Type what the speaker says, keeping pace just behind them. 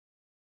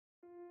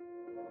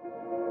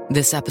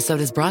This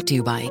episode is brought to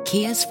you by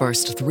Kia's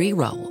first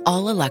 3-row,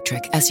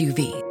 all-electric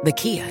SUV, the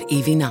Kia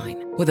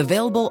EV9, with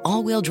available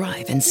all-wheel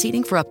drive and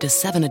seating for up to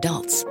 7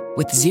 adults.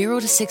 With 0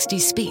 to 60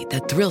 speed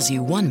that thrills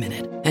you 1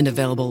 minute and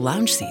available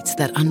lounge seats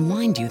that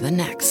unwind you the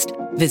next.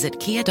 Visit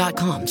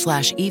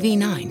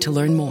kia.com/EV9 to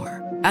learn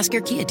more. Ask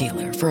your Kia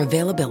dealer for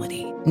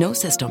availability. No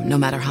system, no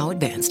matter how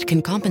advanced,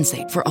 can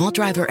compensate for all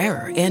driver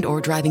error and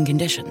or driving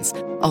conditions.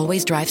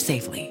 Always drive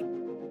safely.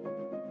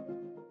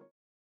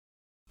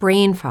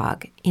 Brain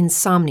fog,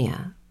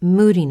 insomnia,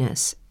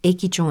 moodiness,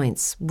 achy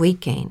joints, weight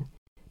gain.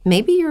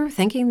 Maybe you're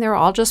thinking they're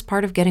all just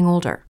part of getting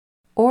older.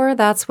 Or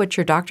that's what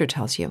your doctor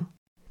tells you.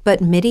 But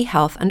MIDI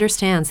Health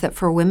understands that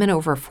for women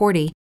over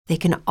 40, they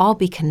can all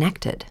be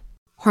connected.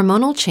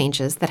 Hormonal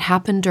changes that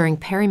happen during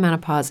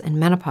perimenopause and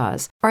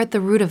menopause are at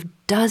the root of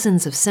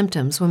dozens of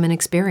symptoms women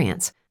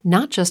experience,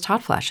 not just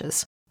hot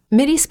flashes.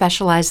 MIDI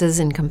specializes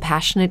in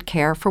compassionate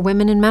care for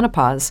women in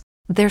menopause.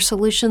 Their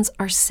solutions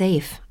are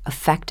safe,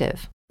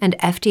 effective, and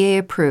FDA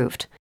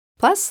approved.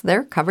 Plus,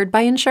 they're covered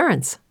by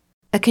insurance.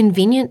 A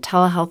convenient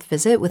telehealth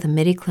visit with a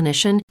MIDI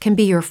clinician can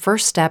be your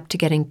first step to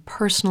getting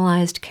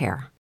personalized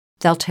care.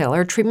 They'll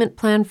tailor a treatment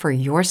plan for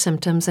your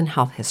symptoms and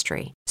health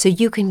history so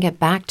you can get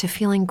back to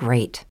feeling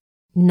great.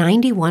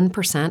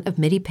 91% of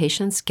MIDI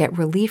patients get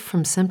relief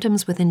from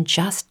symptoms within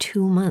just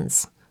 2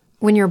 months.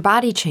 When your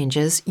body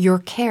changes, your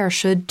care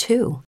should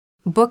too.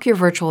 Book your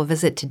virtual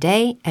visit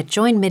today at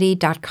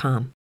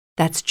joinmidi.com.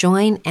 That's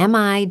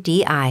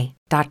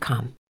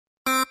joinmidi.com.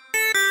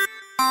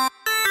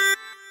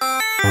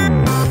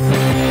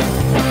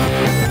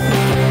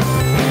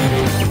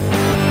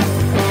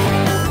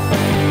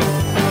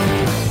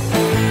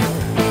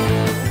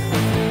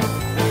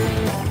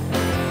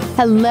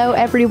 Hello,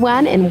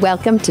 everyone, and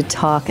welcome to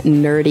Talk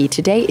Nerdy.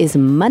 Today is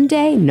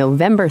Monday,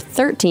 November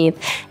 13th,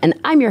 and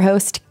I'm your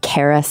host,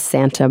 Cara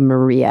Santa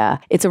Maria.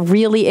 It's a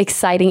really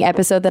exciting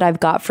episode that I've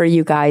got for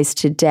you guys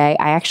today.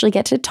 I actually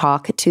get to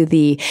talk to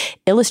the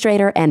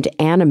illustrator and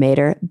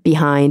animator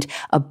behind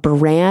a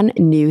brand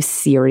new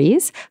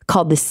series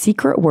called The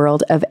Secret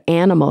World of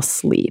Animal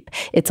Sleep.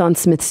 It's on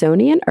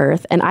Smithsonian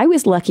Earth, and I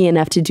was lucky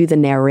enough to do the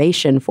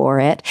narration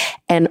for it,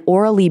 and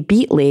Orally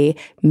Beatley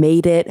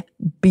made it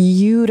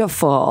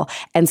beautiful.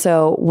 And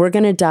so we're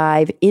going to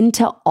dive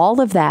into all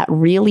of that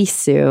really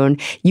soon.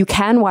 You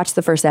can watch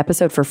the first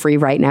episode for free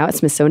right now at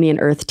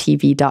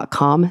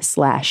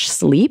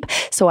SmithsonianEarthTV.com/sleep.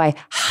 So I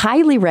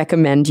highly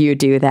recommend you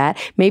do that.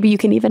 Maybe you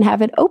can even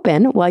have it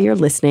open while you're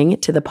listening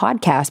to the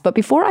podcast. But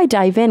before I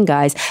dive in,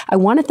 guys, I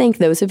want to thank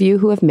those of you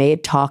who have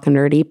made Talk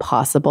Nerdy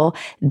possible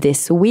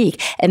this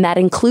week. And that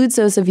includes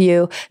those of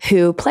you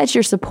who pledge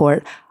your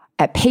support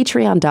at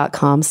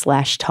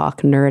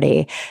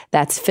patreon.com/talknerdy.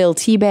 That's Phil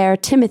T-Bear,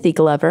 Timothy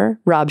Glover,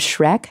 Rob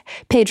Schreck,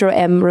 Pedro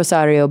M.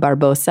 Rosario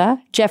Barbosa,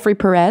 Jeffrey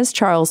Perez,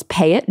 Charles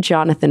Payette,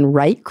 Jonathan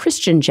Wright,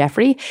 Christian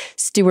Jeffrey,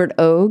 Stuart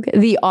Ogue,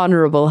 The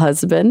Honorable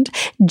Husband,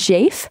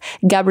 Jafe,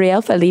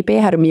 Gabriel Felipe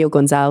Jaramillo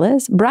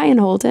Gonzalez, Brian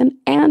Holden,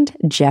 and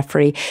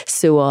Jeffrey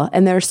Sewell.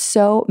 And there's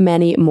so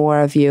many more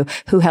of you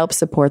who help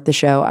support the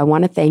show. I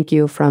want to thank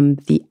you from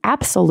the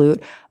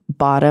absolute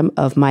bottom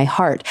of my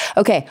heart.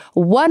 Okay,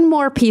 one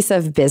more piece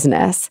of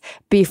business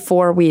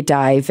before we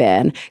dive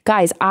in.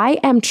 Guys, I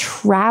am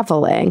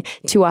traveling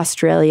to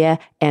Australia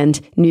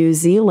and New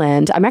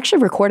Zealand. I'm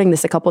actually recording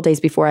this a couple days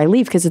before I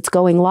leave because it's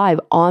going live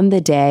on the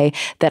day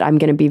that I'm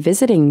going to be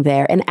visiting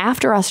there. And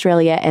after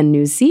Australia and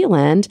New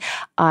Zealand,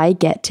 I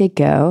get to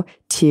go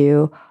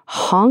to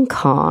Hong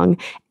Kong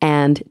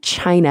and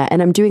China.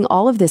 And I'm doing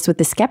all of this with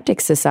the Skeptic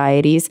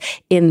Societies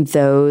in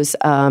those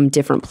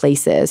different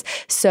places.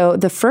 So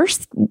the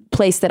first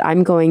place that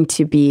I'm going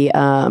to be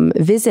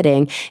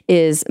visiting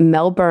is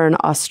Melbourne,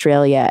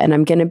 Australia. And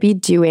I'm going to be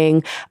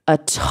doing a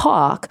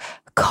talk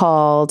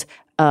called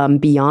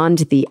Beyond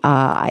the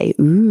Eye.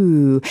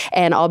 Ooh.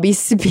 And I'll be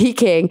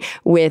speaking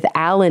with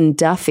Alan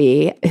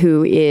Duffy,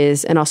 who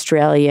is an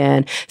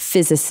Australian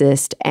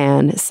physicist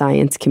and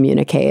science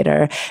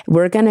communicator.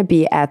 We're going to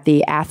be at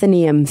the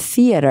Athenaeum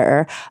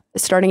Theatre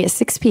starting at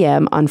 6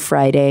 p.m. on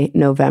Friday,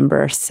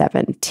 November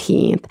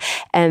 17th.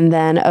 And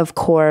then, of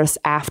course,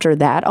 after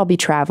that, I'll be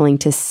traveling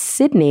to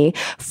Sydney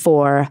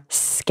for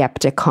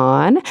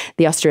Skepticon,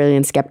 the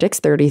Australian Skeptics'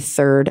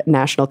 33rd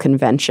National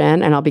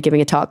Convention. And I'll be giving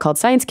a talk called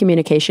Science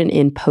Communication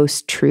in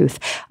Post-Truth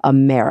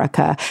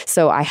America.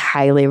 So I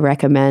highly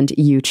recommend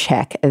you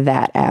check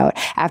that out.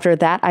 After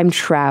that, I'm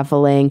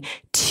traveling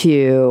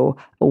to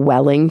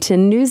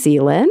Wellington, New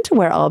Zealand,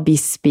 where I'll be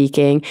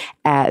speaking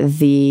at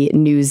the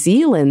New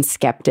Zealand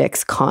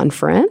Skeptics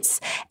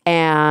Conference.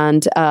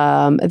 And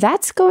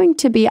that's going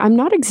to be, I'm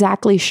not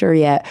exactly sure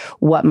yet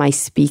what my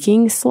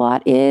speaking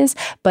slot is,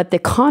 but the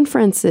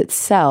conference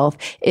itself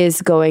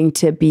is going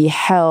to be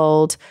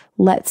held,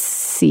 let's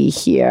see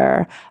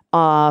here,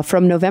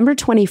 from November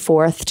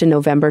 24th to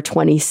November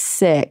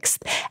 26th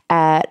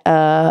at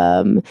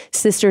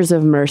Sisters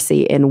of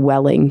Mercy in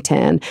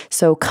Wellington.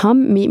 So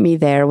come meet me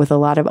there with a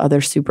lot of other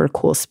super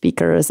cool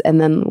speakers.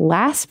 And then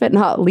last but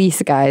not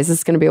least, guys, this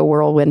is going to be a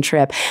whirlwind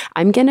trip.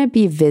 I'm going to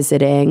be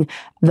visiting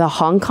the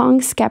Hong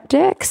Kong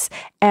Skeptics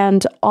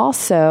And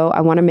also,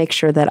 I want to make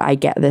sure that I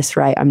get this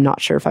right. I'm not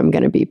sure if I'm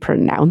going to be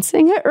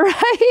pronouncing it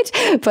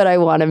right, but I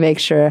want to make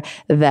sure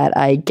that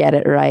I get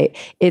it right.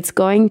 It's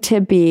going to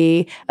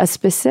be a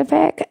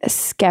specific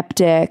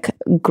skeptic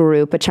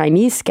group, a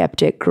Chinese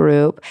skeptic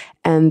group,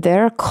 and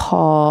they're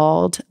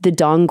called the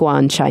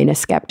Dongguan China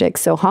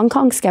Skeptics. So Hong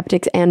Kong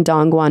skeptics and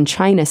Dongguan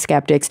China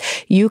skeptics,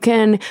 you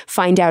can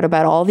find out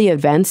about all the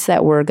events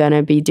that we're going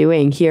to be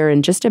doing here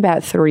in just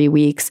about 3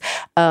 weeks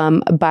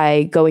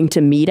by going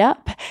to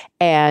Meetup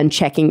and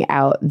checking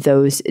out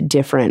those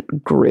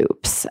different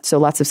groups. So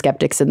lots of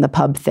skeptics in the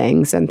pub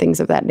things and things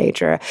of that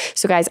nature.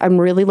 So guys, I'm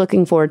really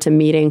looking forward to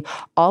meeting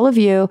all of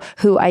you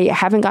who I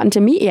haven't gotten to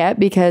meet yet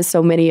because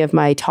so many of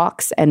my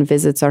talks and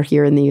visits are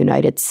here in the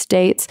United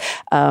States.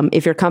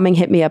 If you're coming,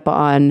 hit me up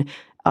on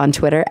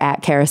Twitter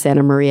at Cara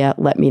Santa Maria.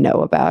 Let me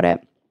know about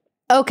it.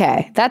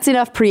 Okay, that's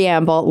enough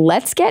preamble.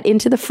 Let's get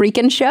into the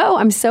freaking show.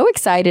 I'm so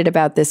excited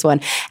about this one.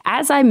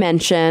 As I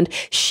mentioned,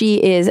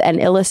 she is an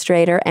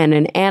illustrator and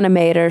an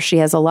animator. She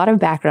has a lot of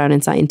background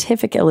in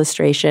scientific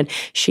illustration.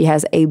 She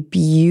has a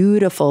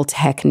beautiful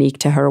technique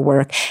to her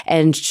work.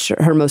 And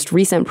her most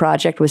recent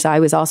project, which I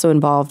was also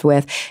involved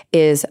with,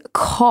 is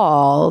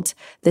called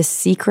The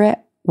Secret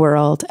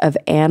World of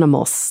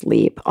Animal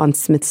Sleep on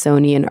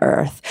Smithsonian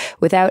Earth.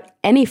 Without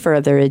any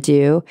further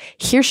ado,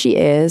 here she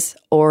is,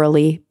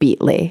 Aurelie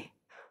Beatley.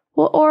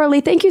 Well,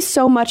 Aurelie, thank you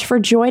so much for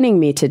joining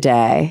me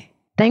today.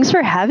 Thanks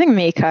for having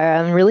me, Cara.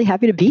 I'm really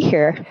happy to be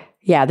here.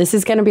 Yeah, this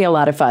is going to be a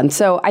lot of fun.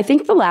 So I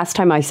think the last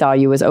time I saw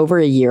you was over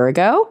a year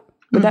ago.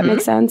 Would that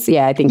make sense?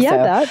 Yeah, I think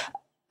so.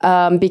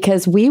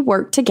 Because we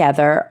worked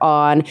together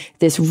on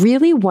this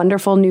really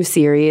wonderful new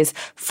series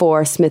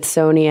for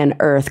Smithsonian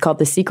Earth called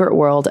The Secret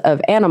World of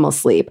Animal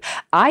Sleep.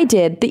 I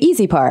did the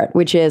easy part,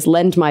 which is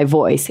lend my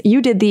voice.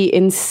 You did the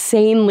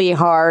insanely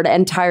hard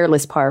and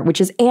tireless part,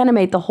 which is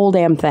animate the whole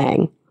damn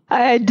thing.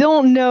 I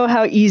don't know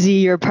how easy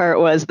your part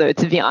was, though,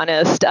 to be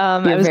honest.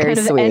 I was kind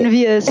of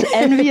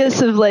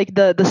envious of like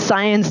the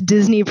science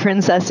Disney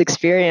princess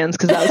experience,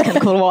 because that was kind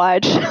of cool to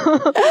watch.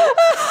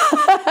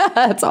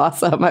 That's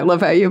awesome. I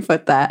love how you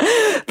put that.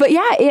 But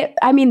yeah,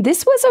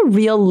 this was a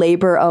real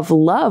labor of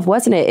love,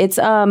 wasn't it? It's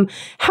how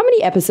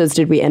many episodes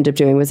did we end up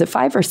doing? Was it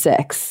 5 or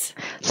 6?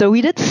 So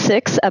we did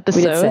 6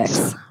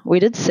 episodes. We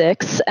did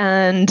 6.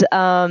 And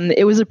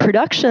it was a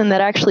production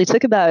that actually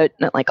took about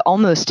like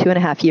almost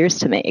 2.5 years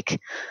to make.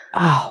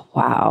 Oh,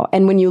 wow.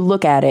 And when you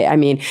look at it, I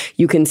mean,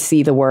 you can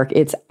see the work.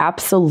 It's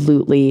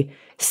absolutely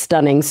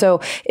stunning.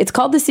 So it's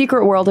called The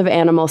Secret World of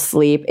Animal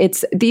Sleep.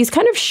 It's these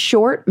kind of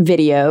short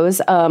videos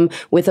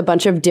with a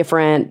bunch of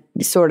different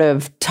sort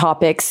of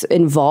topics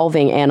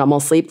involving animal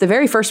sleep. The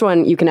very first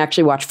one you can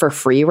actually watch for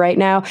free right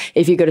now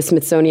if you go to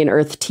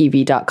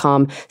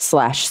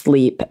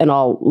smithsonianearthtv.com/sleep. And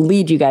I'll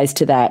lead you guys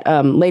to that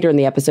later in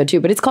the episode too.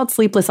 But it's called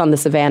Sleepless on the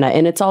Savannah.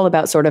 And it's all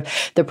about sort of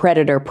the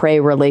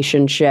predator-prey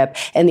relationship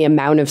and the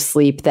amount of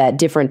sleep that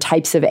different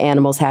types of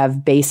animals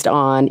have based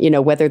on,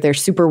 whether they're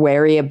super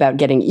wary about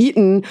getting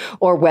eaten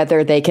or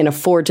whether they can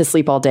afford to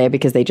sleep all day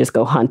because they just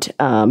go hunt,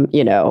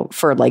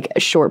 for like a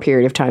short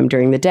period of time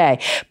during the day.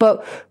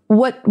 But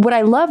what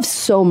I love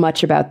so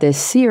much about this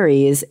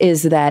series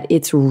is that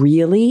it's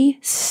really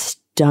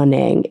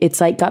stunning. It's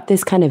like got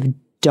this kind of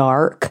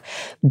dark,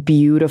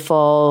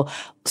 beautiful,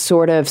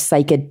 sort of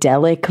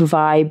psychedelic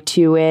vibe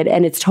to it.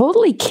 And it's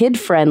totally kid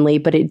friendly,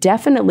 but it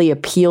definitely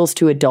appeals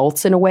to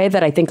adults in a way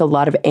that I think a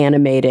lot of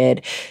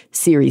animated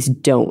series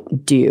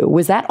don't do.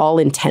 Was that all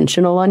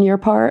intentional on your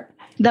part?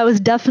 That was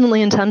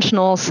definitely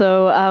intentional.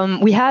 So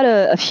we had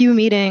a few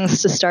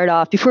meetings to start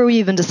off before we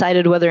even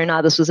decided whether or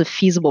not this was a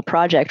feasible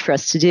project for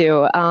us to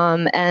do.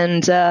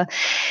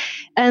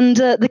 And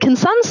the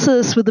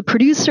consensus with the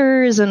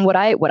producers and what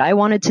I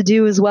wanted to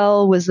do as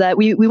well was that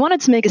we wanted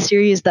to make a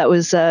series that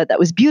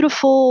was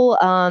beautiful,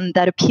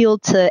 that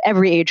appealed to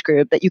every age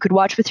group, that you could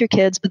watch with your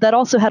kids, but that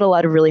also had a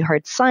lot of really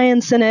hard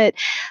science in it.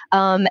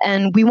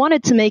 And we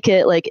wanted to make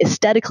it like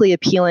aesthetically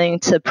appealing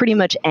to pretty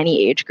much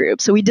any age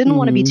group. So we didn't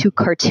want to be too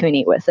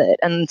cartoony with it.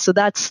 And so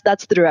that's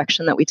the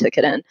direction that we took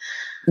it in.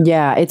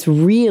 Yeah, it's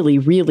really,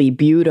 really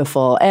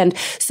beautiful. And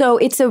so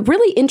it's a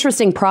really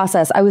interesting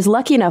process. I was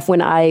lucky enough when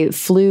I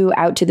flew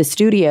out to the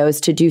studios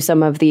to do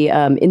some of the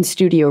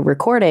in-studio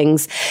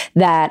recordings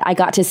that I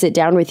got to sit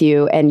down with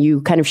you and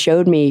you kind of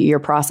showed me your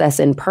process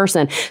in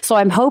person. So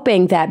I'm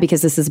hoping that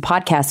because this is a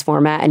podcast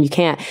format and you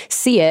can't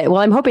see it,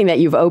 well, I'm hoping that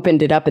you've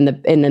opened it up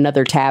in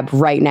another tab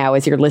right now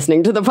as you're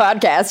listening to the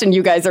podcast and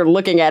you guys are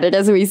looking at it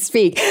as we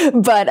speak.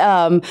 But,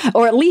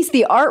 or at least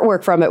the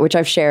artwork from it, which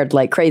I've shared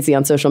like crazy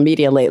on social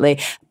media lately.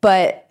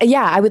 But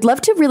yeah, I would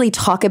love to really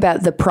talk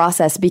about the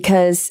process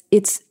because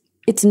it's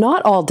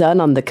not all done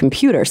on the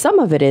computer. Some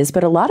of it is,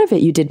 but a lot of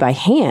it you did by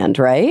hand,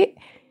 right?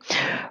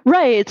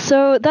 Right.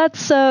 So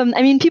that's,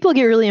 people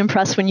get really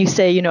impressed when you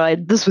say,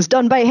 this was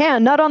done by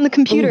hand, not on the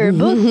computer.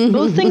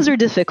 Both things are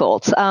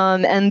difficult.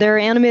 And there are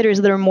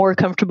animators that are more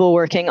comfortable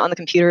working on the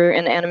computer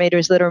and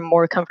animators that are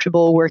more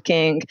comfortable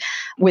working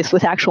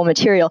with actual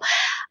material.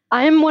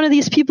 I'm one of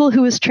these people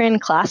who is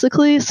trained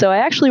classically, so I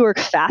actually work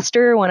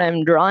faster when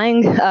I'm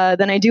drawing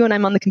than I do when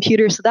I'm on the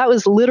computer. So that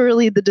was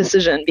literally the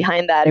decision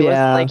behind that. It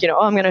wasn't like,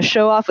 I'm going to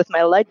show off with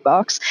my light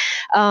box.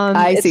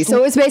 I see. So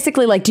it was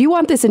basically like, do you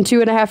want this in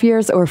 2.5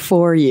 years or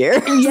 4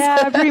 years?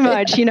 Yeah, pretty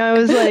much. It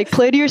was like,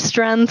 play to your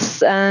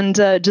strengths and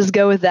just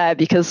go with that,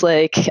 because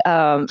like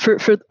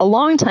for a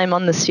long time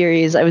on the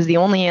series, I was the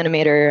only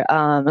animator,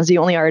 I was the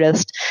only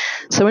artist.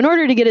 So in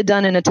order to get it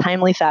done in a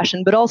timely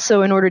fashion, but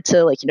also in order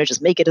to like,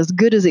 just make it as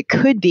good as it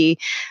could be,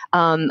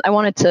 I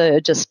wanted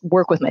to just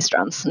work with my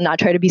strengths, not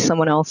try to be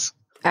someone else.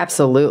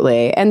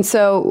 Absolutely. And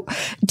so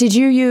did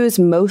you use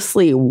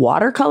mostly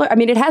watercolor? I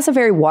mean, it has a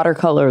very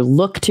watercolor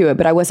look to it,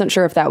 but I wasn't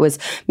sure if that was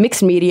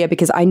mixed media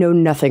because I know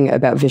nothing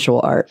about visual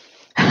art.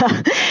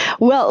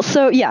 Well,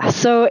 so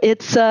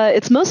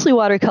it's mostly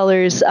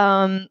watercolors.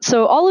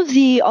 So all of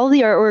the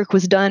artwork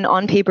was done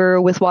on paper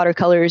with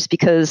watercolors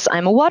because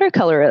I'm a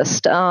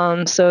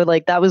watercolorist. So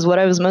like that was what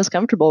I was most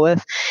comfortable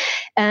with.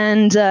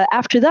 And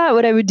after that,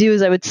 what I would do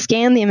is I would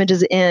scan the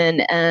images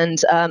in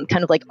and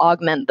kind of like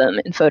augment them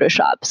in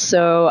Photoshop.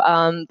 So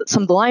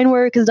some of the line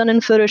work is done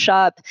in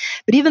Photoshop,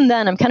 but even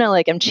then I'm kind of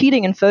like I'm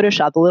cheating in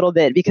Photoshop a little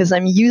bit because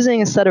I'm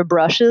using a set of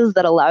brushes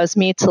that allows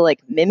me to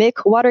like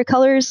mimic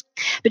watercolors,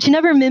 but you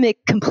never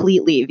mimic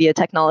completely via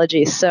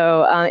technology.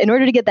 So in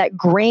order to get that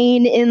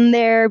grain in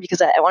there,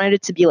 because I wanted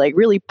it to be like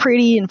really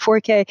pretty in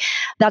 4K,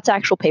 that's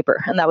actual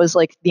paper. And that was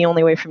like the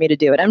only way for me to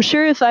do it. I'm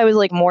sure if I was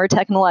like more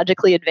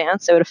technologically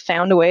advanced, I would have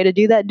found a way to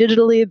do that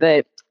digitally,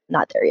 but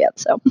not there yet.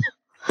 So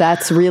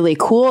that's really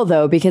cool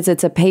though, because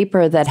it's a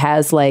paper that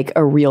has like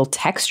a real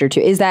texture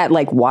to it. Is that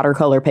like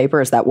watercolor paper?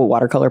 Is that what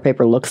watercolor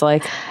paper looks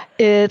like?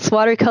 It's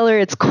watercolor.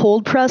 It's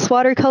cold press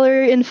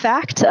watercolor, in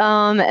fact.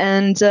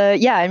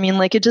 I mean,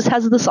 like it just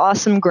has this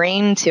awesome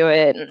grain to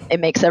it. And it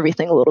makes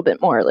everything a little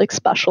bit more like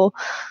special.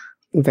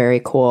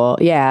 Very cool.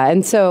 Yeah.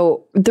 And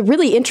so the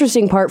really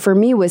interesting part for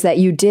me was that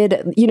you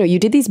did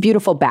these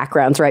beautiful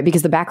backgrounds, right?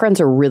 Because the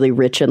backgrounds are really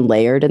rich and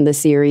layered in the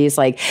series.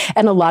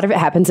 And a lot of it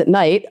happens at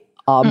night.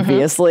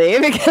 Obviously,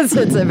 because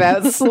it's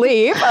about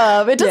sleep.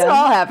 It doesn't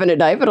all happen at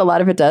night, but a lot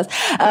of it does.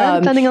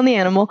 Depending on the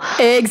animal.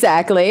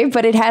 Exactly.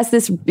 But it has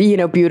this,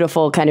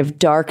 beautiful kind of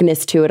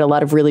darkness to it, a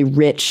lot of really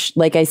rich,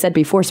 like I said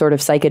before, sort of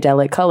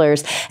psychedelic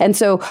colors. And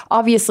so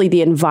obviously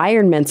the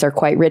environments are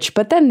quite rich,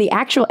 but then the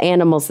actual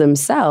animals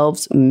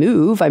themselves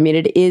move. I mean,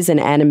 it is an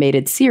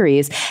animated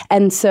series.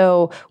 And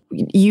so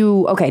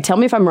tell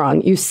me if I'm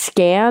wrong. You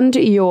scanned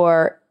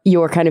your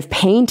kind of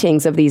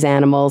paintings of these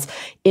animals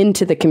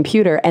into the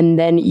computer, and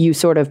then you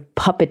sort of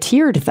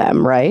puppeteered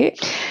them, right?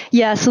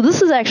 Yeah, so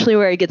this is actually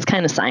where it gets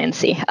kind of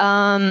sciencey.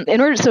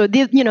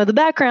 The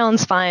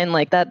background's fine,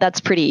 like that's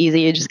pretty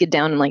easy. You just get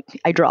down and like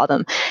I draw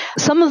them.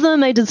 Some of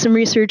them I did some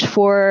research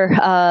for,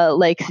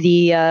 like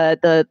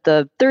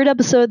the third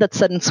episode that's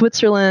set in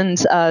Switzerland.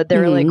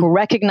 There are like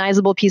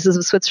recognizable pieces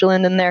of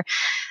Switzerland in there.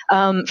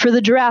 For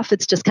the giraffe,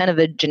 it's just kind of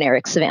a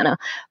generic savanna.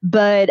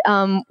 But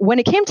when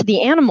it came to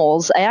the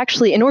animals, I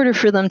actually, in order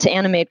for them to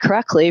animate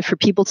correctly, for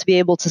people to be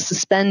able to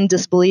suspend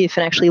disbelief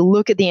and actually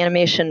look at the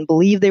animation,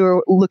 believe they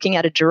were looking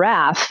at a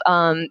giraffe,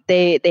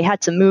 they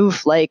had to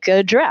move like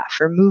a giraffe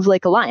or move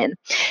like a lion.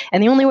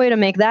 And the only way to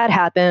make that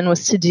happen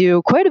was to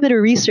do quite a bit of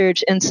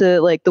research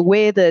into like the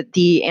way that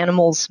the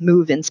animals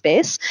move in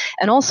space,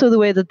 and also the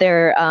way that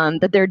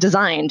they're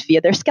designed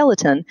via their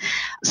skeleton.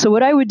 So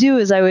what I would do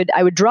is I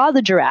would draw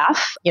the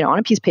giraffe, on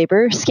a piece of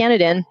paper, scan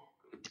it in,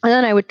 and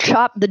then I would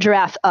chop the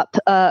giraffe up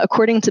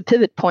according to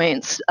pivot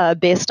points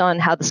based on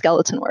how the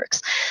skeleton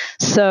works.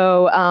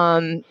 So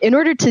in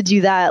order to do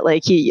that,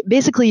 like you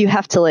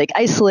have to like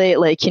isolate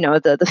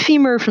the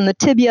femur from the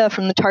tibia,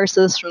 from the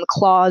tarsus, from the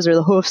claws or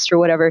the hoofs or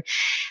whatever.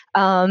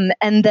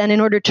 And then in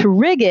order to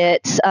rig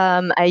it,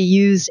 I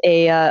use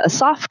a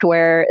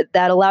software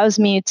that allows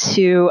me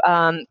to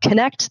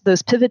connect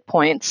those pivot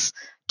points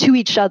to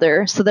each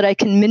other so that I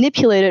can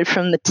manipulate it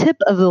from the tip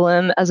of the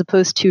limb as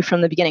opposed to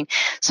from the beginning.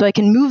 So I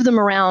can move them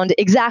around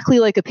exactly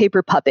like a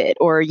paper puppet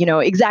or,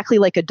 exactly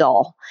like a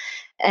doll.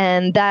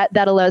 And that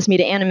allows me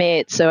to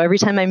animate. So every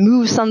time I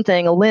move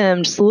something, a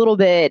limb, just a little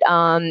bit,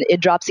 it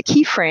drops a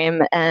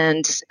keyframe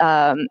and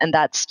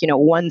that's,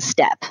 one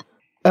step.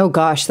 Oh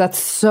gosh, that's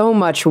so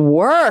much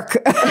work.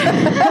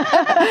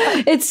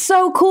 It's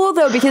so cool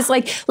though, because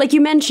like you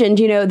mentioned,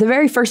 the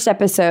very first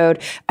episode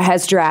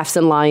has giraffes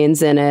and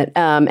lions in it.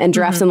 And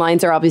giraffes and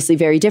lions are obviously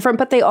very different,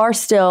 but they are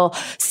still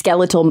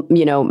skeletal,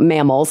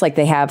 mammals. Like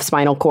they have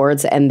spinal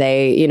cords and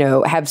they,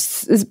 have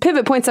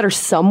pivot points that are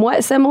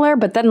somewhat similar.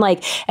 But then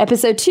like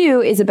episode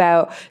 2 is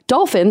about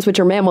dolphins, which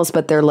are mammals,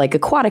 but they're like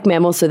aquatic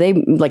mammals. So they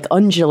like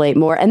undulate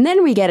more. And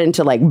then we get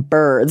into like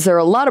birds. There are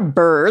a lot of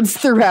birds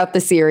throughout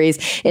the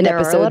series in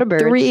episode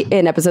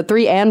episode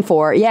 3 and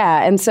 4.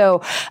 Yeah. And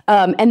so,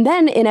 and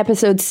then in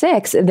episode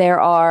 6, there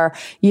are,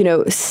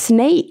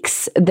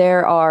 snakes,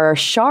 there are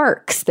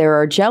sharks, there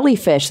are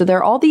jellyfish. So there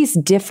are all these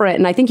different,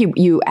 and I think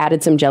you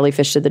added some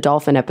jellyfish to the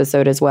dolphin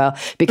episode as well,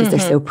 because they're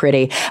so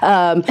pretty.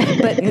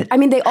 But I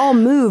mean, they all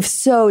move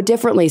so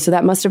differently. So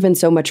that must have been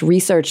so much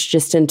research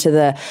just into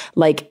the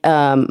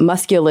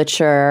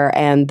musculature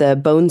and the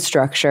bone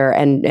structure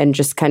and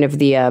just kind of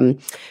the,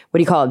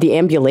 the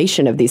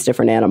ambulation of these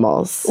different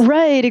animals.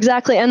 Right,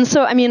 exactly. And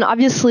so, I mean,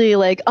 obviously,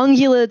 like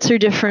ungulates are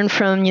different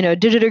from,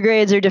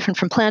 digitigrades are different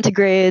from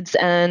plantigrades,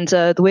 and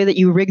the way that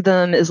you rig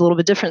them is a little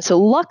bit different. So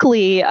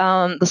luckily,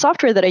 the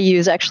software that I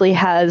use actually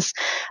has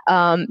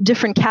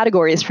different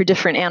categories for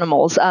different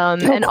animals.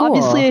 And cool.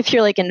 Obviously, if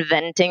you're like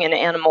inventing an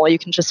animal, you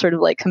can just sort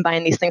of like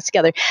combine these things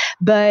together.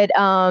 But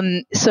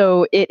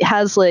so it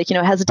has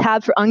has a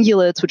tab for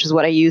ungulates, which is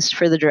what I used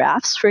for the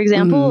giraffes, for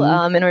example,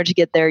 in order to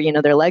get their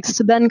legs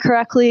to bend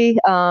correctly.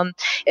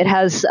 It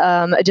has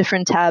a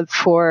different tab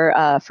for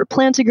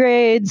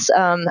plantigrades.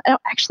 I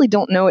actually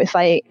don't know if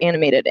I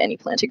animated any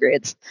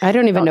plantigrades. I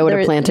don't even know what a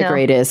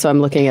plantigrade is, so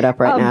I'm looking it up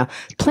right now.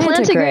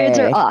 Plantigrades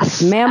are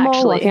us. Mammal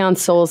actually. Walking on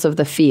soles of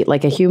the feet,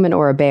 like a human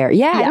or a bear.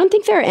 Yeah, I don't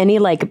think there are any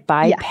like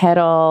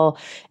bipedal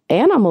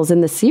animals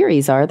in the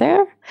series, are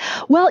there?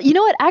 Well, you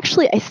know what?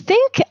 Actually, I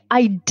think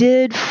I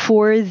did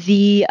for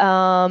the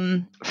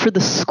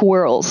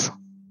squirrels.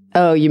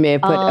 Oh, you may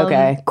have put.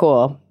 Okay,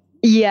 cool.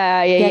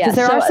 Yeah. Because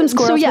there are some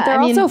squirrels, but there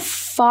are also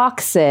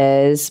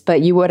foxes.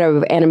 But you would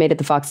have animated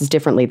the foxes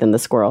differently than the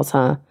squirrels,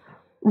 huh?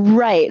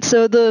 Right.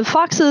 So the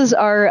foxes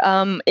are,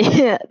 I'm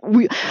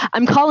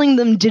calling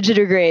them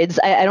digitigrades.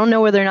 I don't know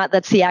whether or not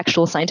that's the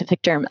actual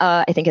scientific term.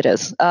 I think it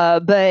is.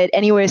 But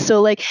anyway, so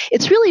like,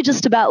 it's really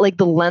just about like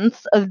the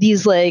length of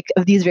these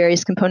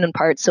various component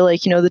parts. So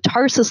like, the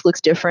tarsus looks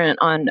different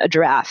on a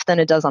giraffe than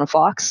it does on a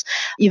fox,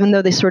 even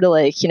though they sort of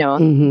like,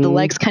 the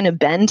legs kind of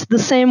bend the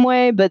same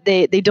way, but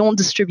they don't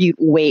distribute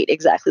weight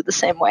exactly the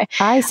same way.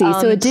 I see.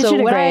 So a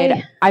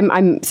digitigrade,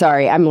 I'm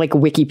sorry, I'm like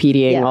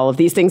Wikipediaing all of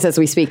these things as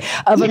we speak,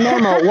 of a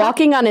normal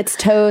walking on its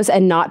toes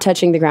and not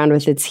touching the ground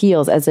with its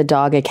heels as a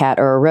dog, a cat,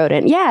 or a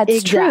rodent. Yeah,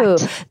 it's true.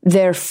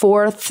 Their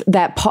fourth,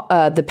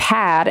 the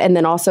pad, and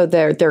then also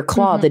their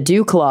claw, the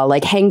dew claw,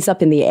 like hangs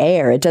up in the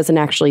air. It doesn't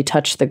actually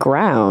touch the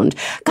ground.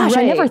 Gosh,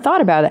 I never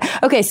thought about it.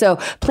 Okay, so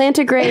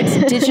plantigrades,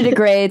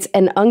 digitigrades,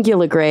 and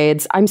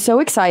unguligrades. I'm so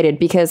excited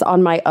because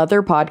on my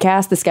other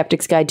podcast, The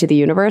Skeptic's Guide to the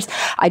Universe,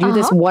 I do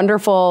this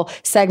wonderful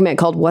segment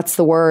called What's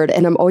the Word?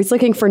 And I'm always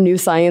looking for new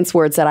science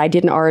words that I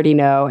didn't already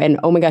know. And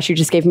oh my gosh, you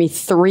just gave me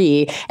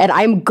 3. And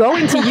I'm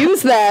going to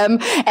use them,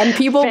 and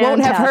people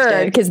won't have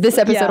heard because this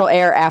episode will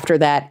air after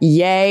that.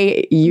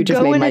 Yay, you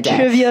just made my day.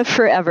 Trivia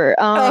forever.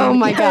 Oh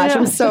my gosh,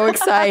 I'm so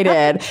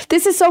excited.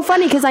 This is so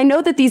funny because I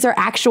know that these are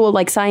actual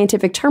like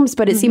scientific terms,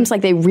 but it seems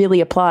like they really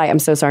apply. I'm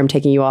so sorry, I'm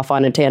taking you off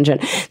on a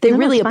tangent. They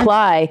really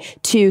apply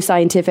to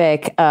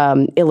scientific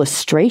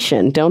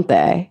illustration, don't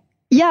they?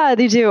 Yeah,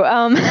 they do.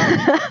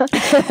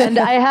 And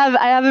I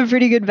have a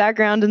pretty good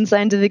background in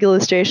scientific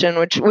illustration,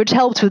 which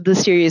helped with the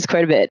series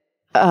quite a bit.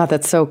 Oh,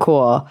 that's so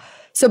cool.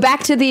 So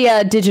back to the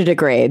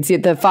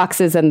digitigrades, the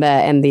foxes and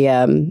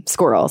the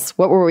squirrels.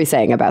 What were we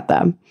saying about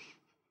them?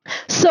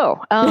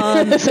 So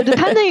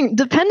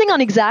depending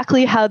on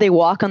exactly how they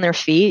walk on their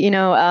feet,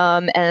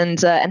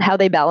 and how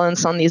they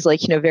balance on these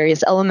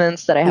various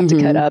elements that I have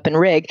to cut up and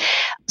rig.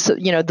 So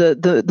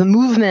the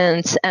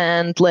movement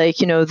and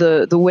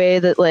the way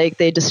that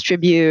they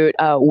distribute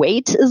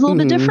weight is a little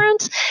bit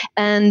different,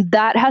 and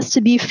that has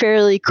to be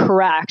fairly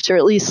correct, or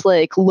at least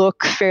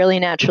look fairly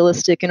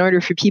naturalistic in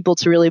order for people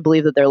to really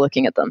believe that they're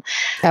looking at them.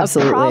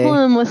 Absolutely. A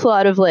problem with a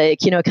lot of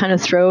kind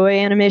of throwaway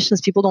animations,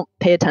 people don't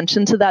pay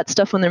attention to that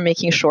stuff when they're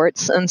making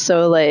shorts, and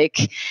so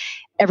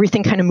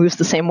everything kind of moves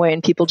the same way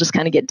and people just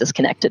kind of get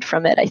disconnected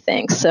from it, I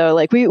think.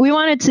 So we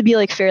wanted to be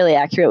fairly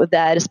accurate with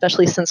that,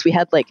 especially since we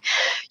had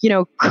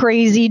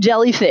crazy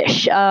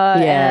jellyfish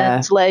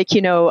and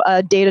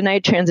a day to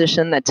night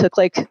transition that took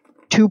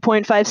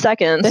 2.5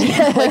 seconds.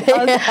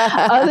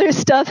 Other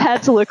stuff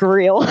had to look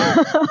real.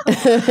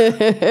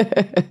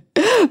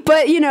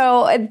 But,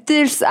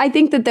 I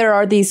think that there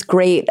are these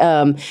great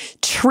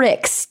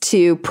tricks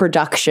to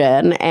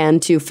production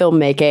and to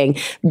filmmaking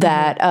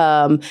that,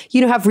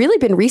 have really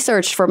been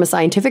researched from a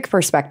scientific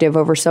perspective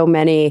over so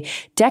many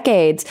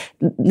decades,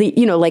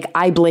 like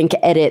eye blink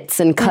edits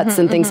and cuts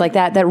and things like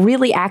that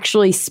really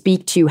actually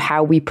speak to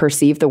how we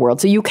perceive the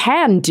world. So you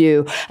can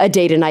do a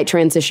day to night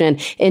transition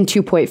in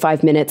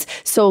 2.5 minutes,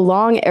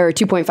 or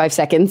 2.5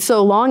 seconds,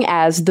 so long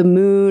as the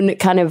moon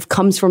kind of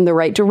comes from the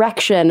right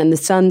direction and the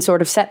sun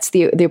sort of sets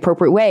the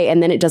appropriate way,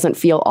 and then it doesn't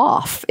feel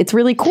off. It's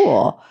really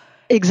cool.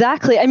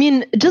 Exactly. I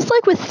mean, just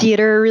like with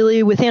theater,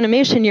 really, with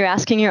animation, you're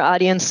asking your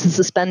audience to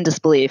suspend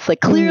disbelief.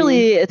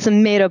 Clearly, it's a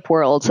made-up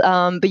world,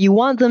 but you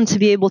want them to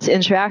be able to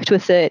interact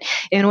with it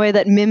in a way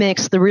that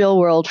mimics the real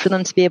world for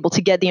them to be able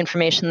to get the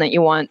information that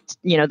you want,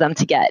 them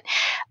to get.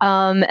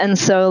 And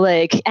so,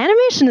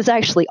 animation is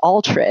actually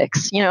all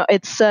tricks.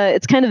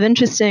 It's kind of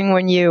interesting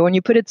when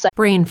you put it.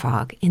 Brain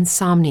fog,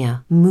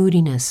 insomnia,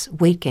 moodiness,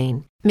 weight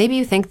gain. Maybe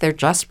you think they're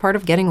just part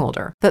of getting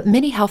older, but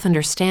MIDI Health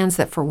understands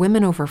that for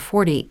women over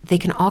 40, they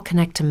can all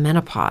connect to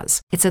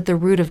menopause. It's at the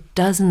root of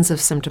dozens of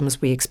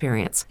symptoms we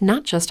experience,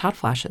 not just hot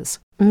flashes.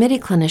 MIDI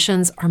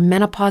clinicians are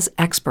menopause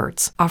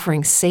experts,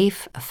 offering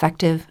safe,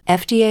 effective,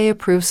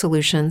 FDA-approved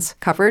solutions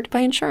covered by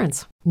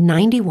insurance.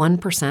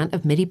 91%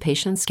 of MIDI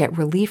patients get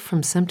relief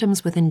from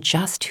symptoms within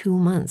just 2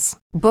 months.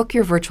 Book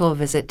your virtual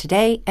visit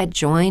today at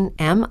joinmidi.com.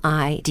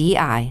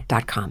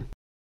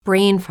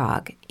 Brain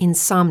fog,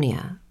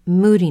 insomnia,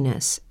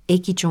 moodiness,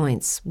 achy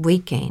joints,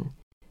 weight gain.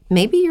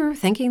 Maybe you're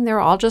thinking they're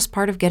all just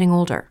part of getting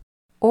older,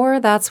 or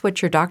that's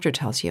what your doctor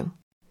tells you.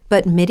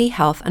 But MIDI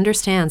Health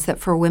understands that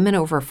for women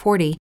over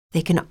 40,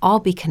 they can all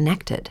be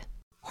connected.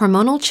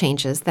 Hormonal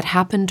changes that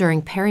happen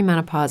during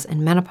perimenopause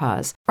and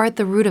menopause are at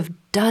the root of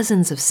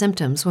dozens of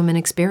symptoms women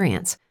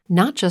experience,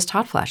 not just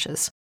hot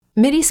flashes.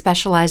 MIDI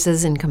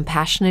specializes in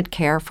compassionate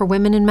care for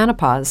women in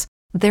menopause.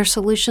 Their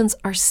solutions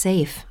are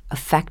safe,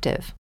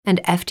 effective,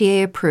 and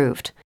FDA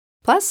approved.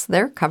 Plus,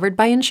 they're covered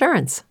by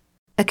insurance.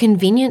 A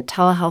convenient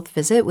telehealth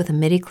visit with a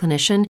MIDI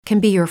clinician can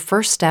be your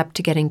first step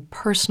to getting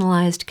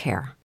personalized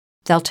care.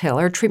 They'll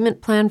tailor a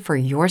treatment plan for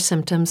your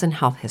symptoms and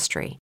health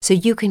history, so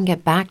you can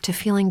get back to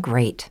feeling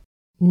great.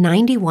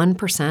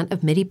 91%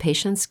 of MIDI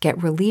patients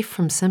get relief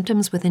from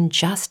symptoms within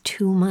just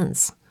 2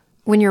 months.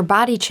 When your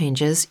body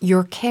changes,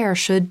 your care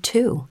should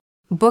too.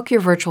 Book your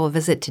virtual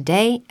visit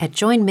today at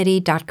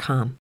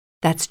joinmidi.com.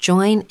 That's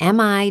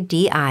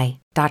joinmidi.com.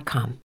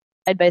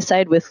 Side by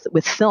side with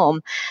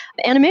film.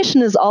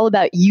 Animation is all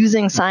about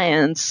using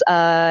science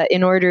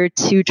in order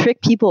to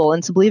trick people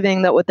into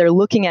believing that what they're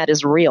looking at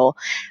is real.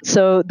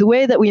 So the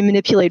way that we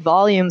manipulate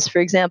volumes, for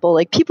example,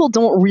 like people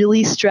don't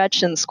really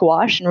stretch and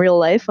squash in real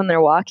life when they're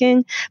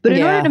walking, but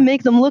in order to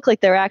make them look like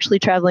they're actually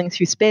traveling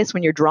through space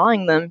when you're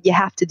drawing them, you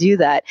have to do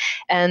that.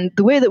 And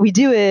the way that we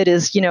do it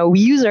is, we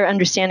use our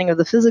understanding of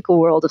the physical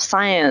world of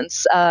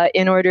science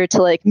in order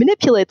to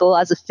manipulate the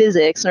laws of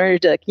physics in order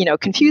to,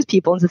 confuse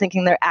people into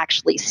thinking they're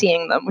actually seeing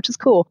them, which is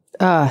cool.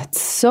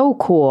 It's so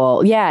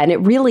cool. Yeah. And it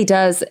really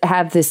does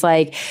have this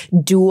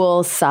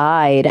dual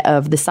side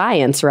of the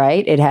science,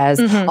 right? It has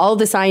all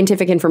the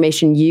scientific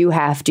information you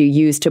have to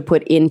use to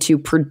put into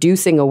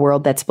producing a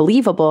world that's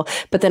believable,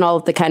 but then all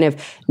of the kind of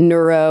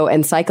neuro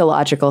and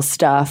psychological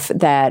stuff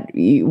that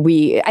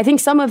I think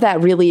some of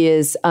that really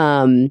is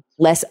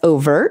less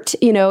overt,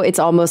 it's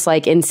almost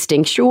like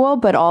instinctual,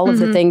 but all of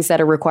the things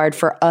that are required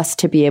for us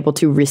to be able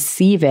to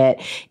receive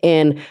it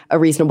in a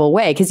reasonable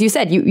way. Because you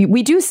said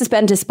we do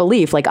suspend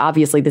disbelief,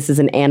 obviously this is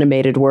an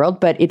animated world,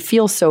 but it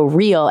feels so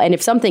real. And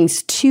if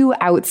something's too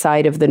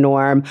outside of the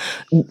norm,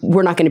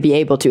 we're not going to be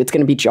able to. It's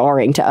going to be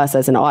jarring to us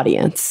as an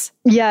audience.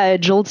 Yeah, it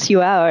jolts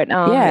you out.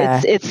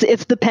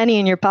 It's the penny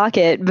in your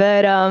pocket.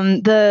 But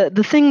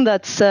the thing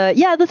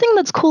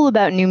that's cool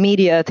about new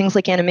media, things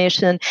like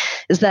animation,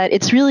 is that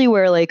it's really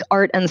where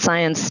art and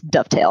science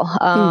dovetail.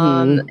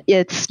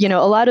 It's a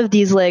lot of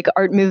these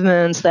art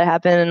movements that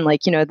happen in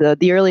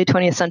the early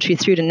 20th century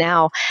through to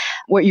now.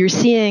 What you're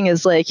seeing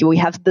is we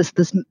have this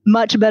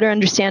much better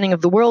understanding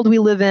of the world we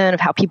live in, of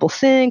how people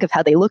think, of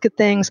how they look at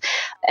things,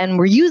 and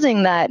we're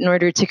using that in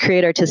order to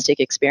create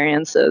artistic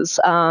experiences.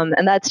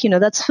 And that's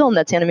film.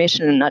 That's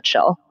animation in a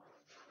nutshell.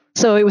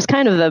 So it was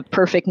kind of the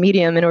perfect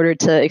medium in order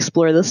to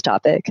explore this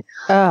topic.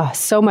 Oh,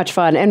 so much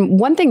fun. And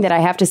one thing that I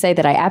have to say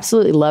that I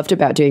absolutely loved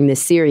about doing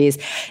this series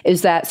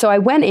is that, so I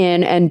went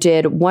in and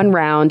did one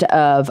round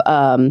of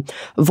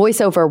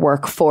voiceover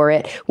work for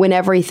it when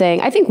I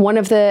think one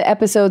of the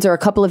episodes or a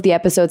couple of the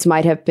episodes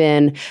might have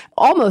been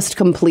almost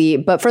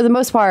complete, but for the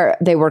most part,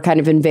 they were kind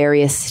of in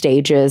various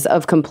stages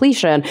of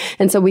completion.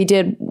 And so we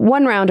did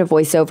one round of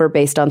voiceover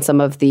based on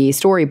some of the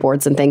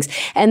storyboards and things.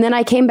 And then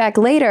I came back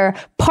later,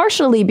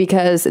 partially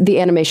because the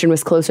animation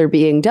was closer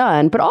being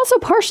done, but also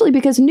partially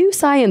because new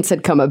science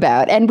had come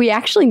about. And we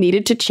actually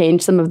needed to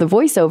change some of the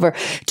voiceover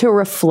to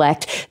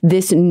reflect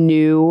this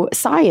new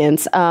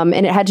science. And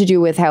it had to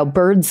do with how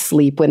birds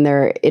sleep when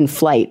they're in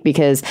flight,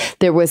 because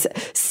there was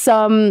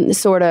some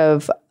sort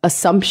of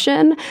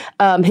assumption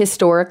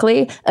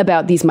historically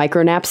about these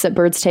micronaps that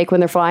birds take when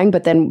they're flying.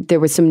 But then there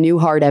was some new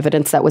hard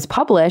evidence that was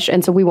published.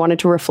 And so we wanted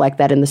to reflect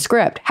that in the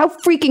script. How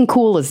freaking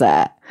cool is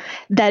that?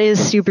 That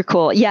is super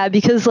cool. Yeah,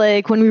 because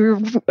when we were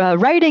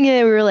writing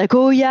it, we were like,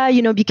 oh yeah,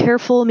 be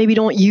careful. Maybe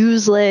don't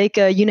use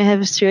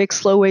unihemispheric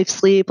slow wave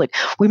sleep.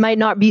 We might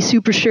not be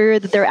super sure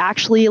that they're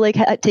actually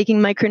taking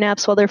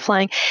micronaps while they're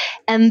flying.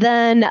 And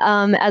then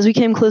as we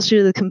came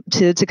closer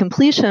to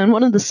completion,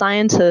 one of the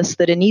scientists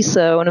that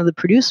Anissa, one of the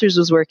producers,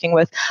 was working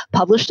with,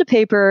 published a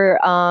paper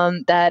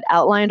that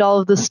outlined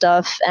all of this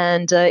stuff,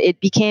 and it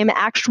became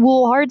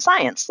actual hard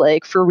science.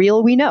 For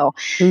real, we know.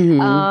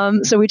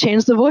 So we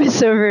changed the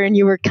voiceover, and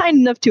you were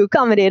kind enough to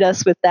accommodate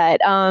us with that.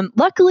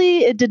 Luckily,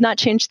 it did not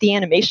change the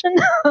animation.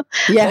 I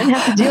didn't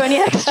have to do any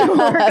extra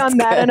work on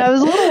that, and I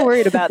was a little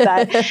worried about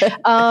that.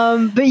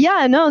 But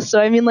yeah, no.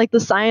 So I mean, the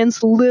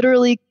science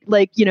literally,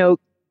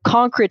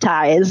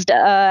 concretized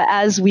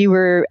as we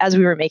were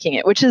making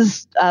it, which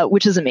is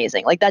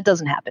amazing. Like that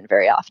doesn't happen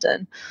very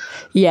often.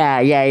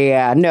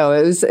 Yeah. No,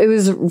 it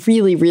was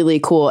really, really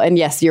cool. And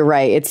yes, you're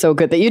right. It's so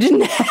good that you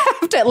didn't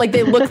have to, like,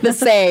 they look the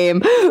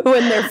same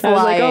when they're flying. I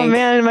was like, oh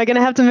man, am I going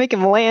to have to make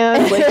him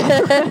land? Like,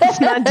 let's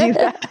not do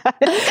that.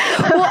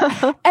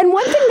 Well, and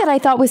one thing that I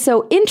thought was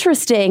so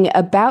interesting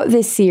about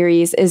this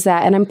series is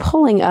that, and I'm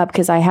pulling up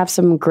because I have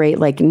some great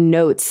like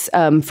notes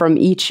from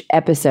each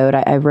episode.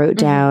 I wrote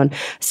down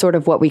sort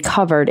of what we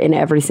covered in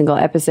every single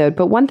episode.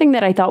 But one thing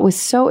that I thought was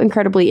so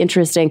incredibly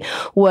interesting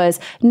was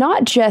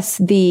not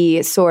just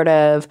the sort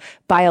of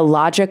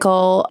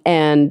biological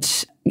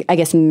and I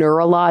guess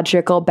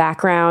neurological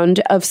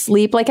background of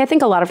sleep. Like I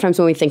think a lot of times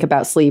when we think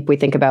about sleep, we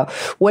think about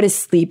what is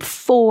sleep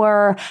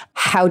for?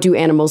 How do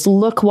animals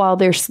look while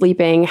they're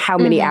sleeping? How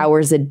many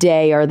hours a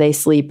day are they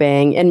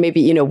sleeping? And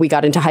maybe, you know, we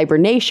got into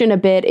hibernation a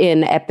bit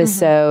in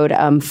episode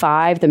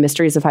 5, The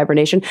Mysteries of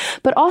Hibernation.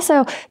 But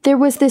also there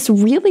was this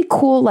really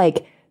cool,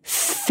 like,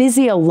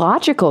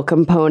 physiological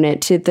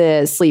component to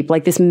the sleep,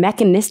 like this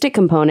mechanistic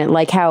component,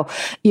 like how,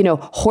 you know,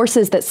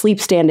 horses that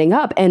sleep standing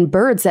up and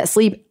birds that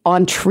sleep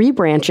on tree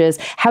branches,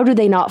 how do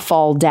they not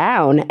fall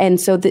down? And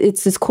so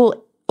it's this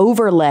cool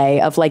overlay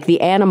of like the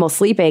animal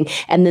sleeping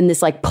and then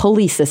this like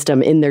pulley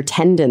system in their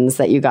tendons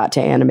that you got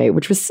to animate,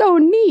 which was so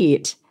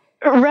neat.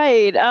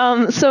 Right.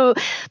 So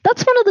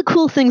that's one of the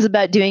cool things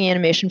about doing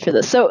animation for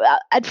this. So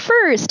at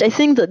first, I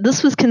think that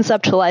this was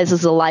conceptualized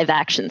as a live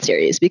action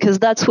series because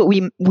that's what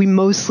we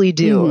mostly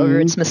do over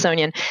at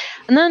Smithsonian.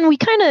 And then we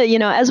kind of, you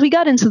know, as we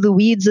got into the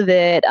weeds of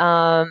it,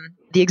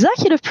 the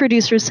executive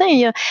producer was saying,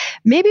 yeah,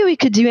 maybe we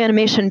could do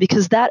animation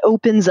because that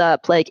opens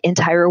up like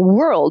entire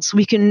worlds.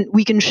 We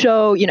can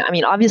show, you know, I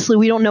mean, obviously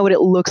we don't know what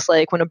it looks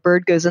like when a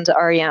bird goes into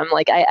REM.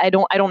 Like I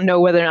don't know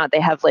whether or not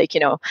they have like, you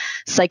know,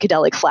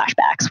 psychedelic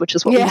flashbacks, which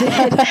is what we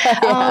did.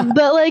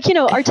 But like, you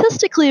know,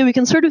 artistically we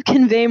can sort of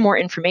convey more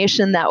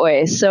information that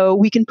way. So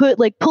we can put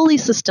like pulley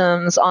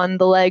systems on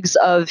the legs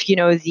of, you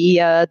know,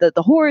 the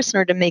horse in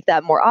order to make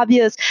that more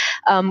obvious.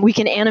 We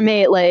can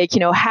animate like, you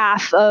know,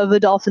 half of a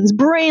dolphin's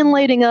brain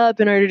lighting up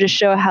in order to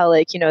show how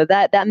like, you know,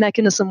 that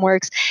mechanism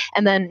works.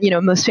 And then, you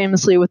know, most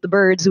famously with the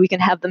birds, we can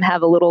have them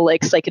have a little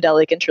like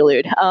psychedelic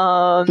interlude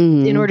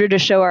in order to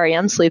show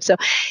REM sleep. So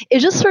it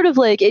just sort of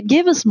like, it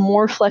gave us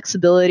more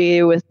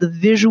flexibility with the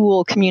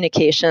visual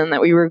communication that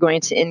we were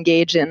going to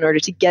engage in order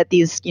to get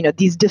these, you know,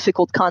 these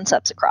difficult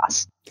concepts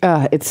across.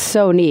 It's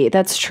so neat.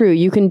 That's true.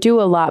 You can do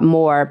a lot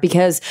more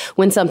because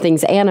when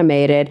something's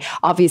animated,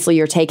 obviously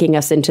you're taking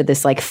us into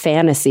this like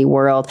fantasy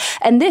world.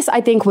 And this,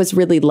 I think, was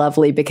really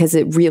lovely because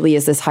it really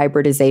is this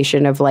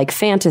hybridization of like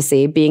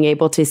fantasy, being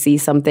able to see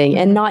something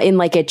and not in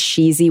like a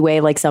cheesy way,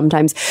 like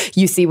sometimes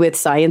you see with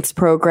science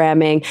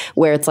programming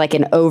where it's like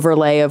an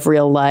overlay of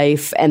real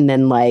life and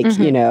then like,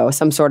 you know,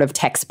 some sort of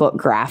textbook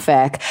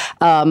graphic.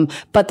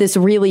 But this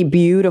really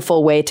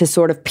beautiful way to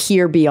sort of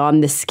peer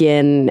beyond the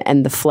skin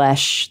and the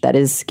flesh that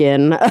is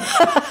skin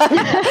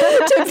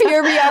to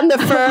peer beyond the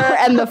fur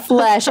and the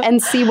flesh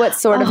and see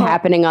what's sort of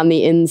happening on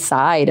the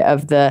inside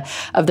of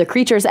the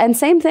creatures. And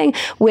same thing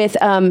with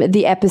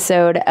the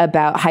episode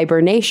about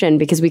hibernation,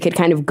 because we could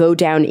kind of go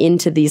down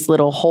into these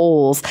little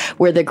holes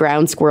where the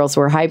ground squirrels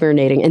were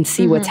hibernating and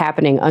see what's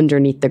happening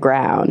underneath the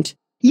ground.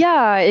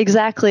 Yeah,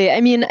 exactly.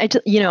 I mean,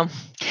 you know,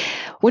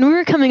 when we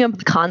were coming up with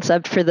the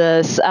concept for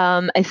this,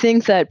 I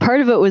think that part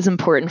of what was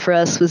important for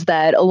us was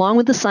that along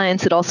with the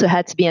science, it also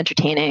had to be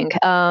entertaining.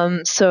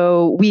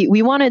 So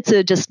we wanted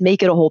to just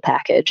make it a whole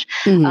package.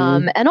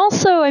 And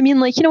also, I mean,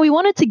 like, you know, we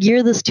wanted to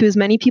gear this to as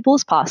many people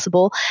as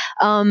possible.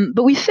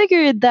 But we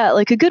figured that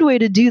like a good way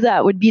to do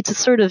that would be to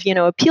sort of, you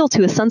know, appeal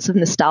to a sense of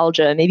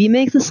nostalgia, maybe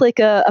make this like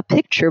a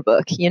picture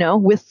book, you know,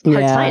 with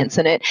hard science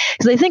in it.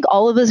 Because I think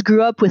all of us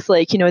grew up with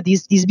like, you know,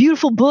 these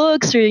beautiful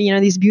books or, you know,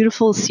 these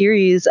beautiful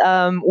series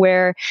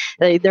where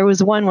there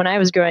was one when I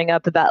was growing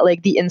up about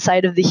like the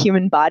inside of the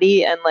human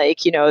body and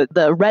like, you know,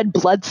 the red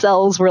blood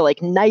cells were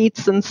like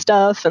knights and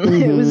stuff. And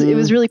it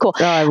was really cool.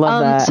 Oh, I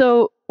love that.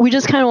 So we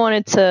just kind of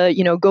wanted to,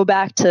 you know, go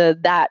back to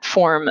that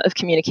form of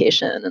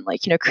communication and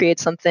like, you know, create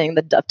something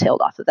that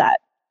dovetailed off of that.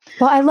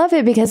 Well, I love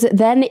it because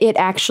then it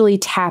actually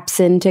taps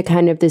into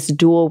kind of this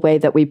dual way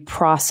that we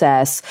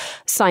process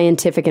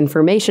scientific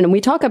information. And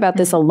we talk about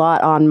this a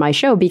lot on my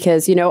show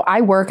because, you know,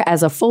 I work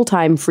as a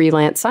full-time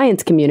freelance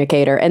science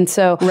communicator. And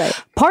so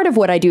part of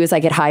what I do is I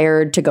get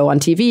hired to go on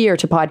TV or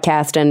to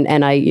podcast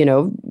and I, you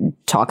know,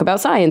 talk about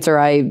science or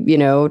I, you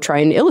know, try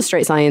and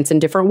illustrate science in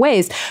different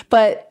ways.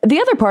 But the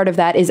other part of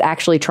that is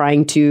actually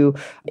trying to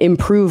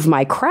improve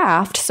my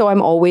craft. So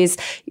I'm always,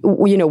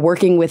 you know,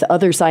 working with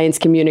other science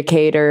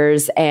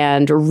communicators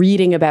and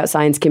reading about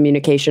science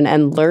communication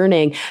and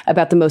learning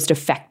about the most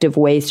effective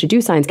ways to do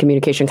science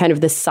communication, kind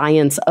of the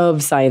science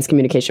of science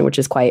communication, which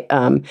is quite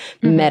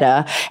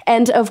meta.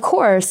 And of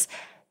course,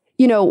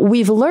 you know,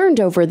 we've learned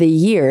over the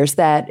years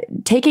that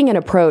taking an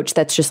approach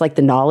that's just like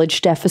the knowledge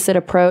deficit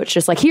approach,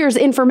 just like, here's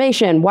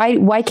information.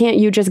 Why can't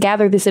you just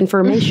gather this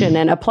information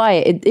and apply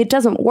it? It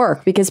doesn't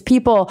work because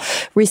people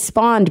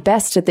respond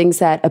best to things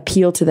that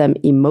appeal to them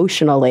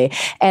emotionally.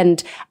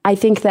 And I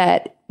think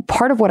that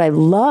part of what I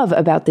love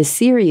about this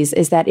series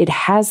is that it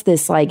has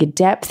this like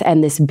depth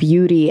and this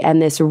beauty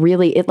and this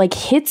really, it like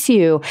hits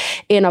you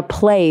in a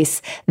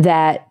place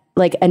that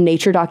like a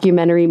nature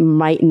documentary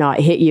might not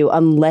hit you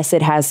unless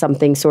it has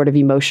something sort of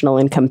emotional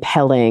and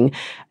compelling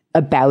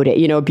about it,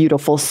 you know, a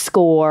beautiful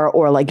score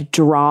or like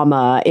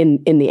drama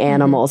in the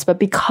animals. But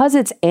because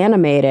it's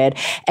animated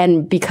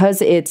and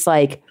because it's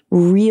like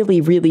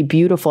really, really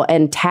beautiful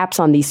and taps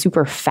on these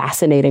super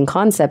fascinating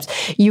concepts,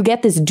 you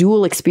get this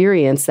dual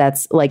experience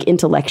that's like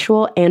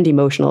intellectual and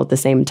emotional at the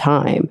same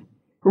time.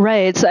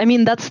 Right. So, I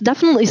mean, that's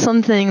definitely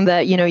something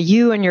that, you know,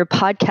 you and your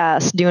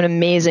podcast do an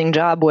amazing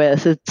job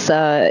with.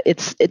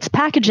 It's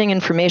packaging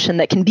information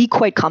that can be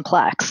quite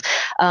complex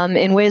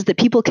in ways that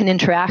people can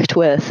interact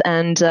with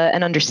and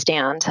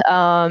understand.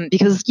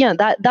 Because, yeah,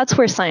 that's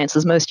where science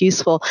is most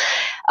useful.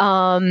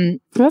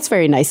 That's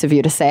very nice of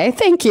you to say.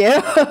 Thank you.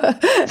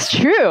 It's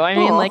true. I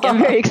mean, like, I'm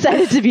very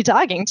excited to be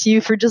talking to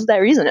you for just that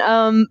reason.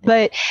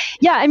 But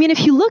yeah, I mean,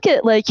 if you look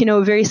at like, you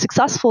know, very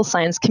successful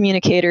science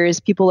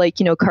communicators, people like,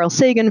 you know, Carl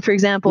Sagan, for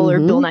example, or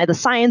Bill Nye the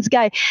Science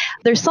Guy,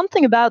 there's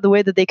something about the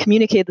way that they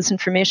communicate this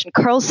information.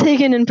 Carl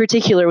Sagan in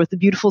particular, with the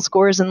beautiful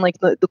scores and like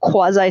the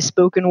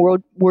quasi-spoken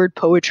word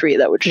poetry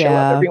that would show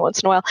up every once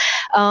in a while,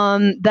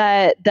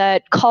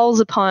 that calls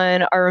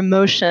upon our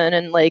emotion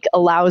and like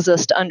allows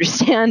us to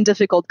understand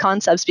difficult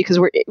concepts because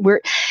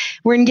we're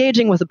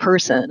engaging with a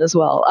person as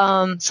well.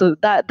 So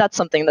that's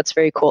something that's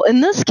very cool.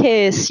 In this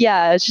case,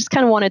 yeah, I just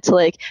kind of wanted to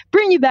like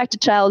bring you back to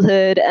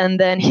childhood and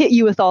then hit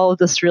you with all of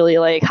this really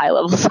like high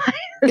level science.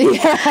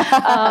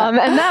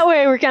 And that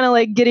way we're kind of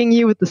like getting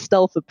you with the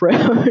stealth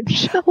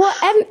approach. Well,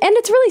 and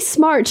it's really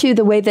smart too,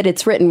 the way that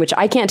it's written, which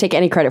I can't take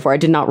any credit for. I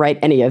did not write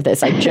any of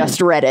this. I just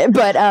read it.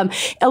 But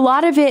a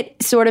lot of it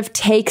sort of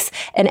takes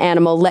an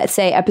animal, let's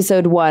say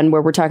episode 1,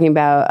 where we're talking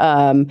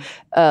about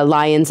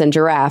lions and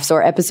giraffes,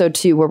 or episode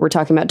 2, where we're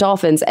talking about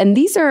dolphins. And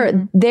these are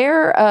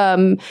their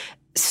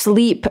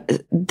sleep,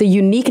 the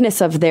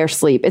uniqueness of their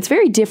sleep. It's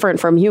very different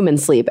from human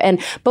sleep.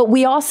 But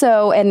we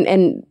also,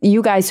 and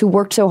you guys who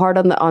worked so hard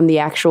on the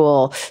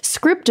actual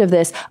script of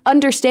this,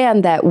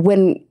 understand that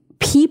when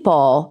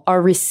people are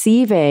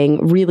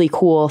receiving really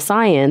cool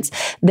science,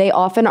 they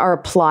often are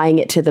applying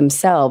it to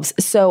themselves.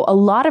 So a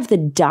lot of the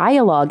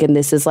dialogue in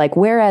this is like,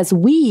 whereas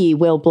we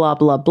will blah,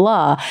 blah,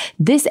 blah,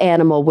 this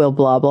animal will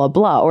blah, blah,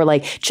 blah. Or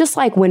like, just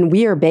like when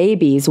we're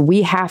babies,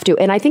 we have to.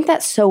 And I think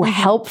that's so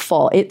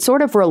helpful. It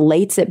sort of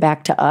relates it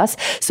back to us.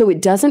 So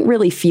it doesn't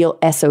really feel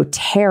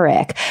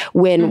esoteric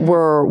when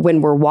we're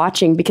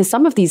watching, because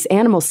some of these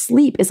animals'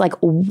 sleep is like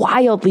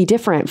wildly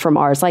different from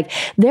ours. Like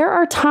there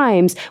are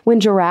times when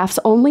giraffes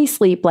only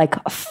sleep like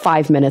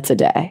 5 minutes a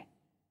day.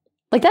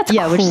 Like that's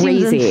crazy. Which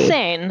seems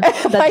insane.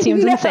 That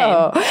seems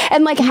insane.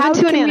 And like, how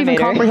can we even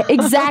comprehend?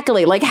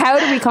 Exactly. Like, how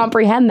do we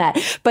comprehend that?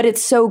 But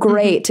it's so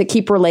great to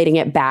keep relating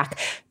it back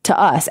to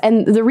us.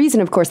 And the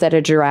reason, of course, that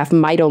a giraffe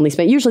might only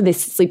spend, usually they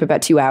sleep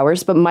about 2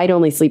 hours, but might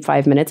only sleep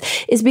 5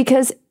 minutes, is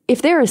because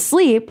if they're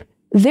asleep,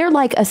 they're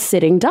like a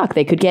sitting duck.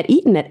 They could get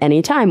eaten at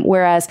any time.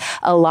 Whereas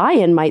a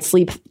lion might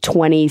sleep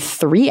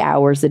 23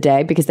 hours a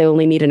day because they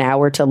only need an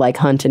hour to like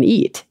hunt and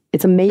eat.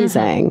 It's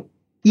amazing.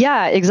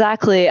 Yeah,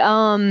 exactly.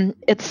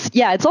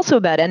 It's also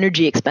about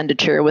energy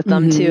expenditure with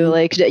them too.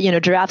 Like, you know,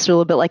 giraffes are a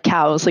little bit like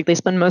cows. Like they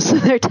spend most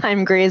of their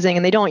time grazing,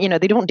 and they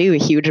don't do a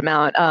huge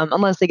amount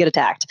unless they get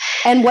attacked.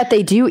 And what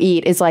they do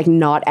eat is like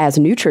not as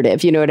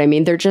nutritive. You know what I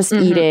mean? They're just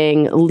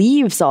eating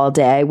leaves all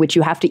day, which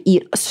you have to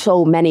eat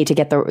so many to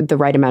get the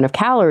right amount of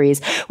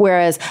calories.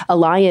 Whereas a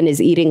lion is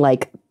eating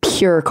like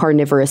pure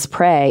carnivorous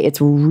prey. It's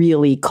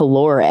really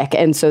caloric.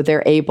 And so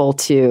they're able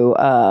to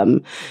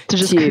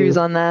just cruise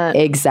on that.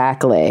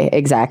 Exactly.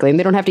 And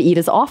they don't have to eat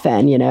as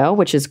often, you know,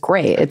 which is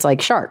great. It's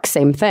like sharks,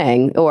 same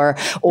thing.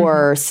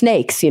 Or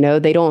snakes, you know,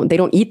 they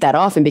don't eat that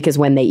often because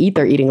when they eat,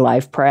 they're eating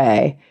live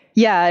prey.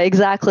 Yeah,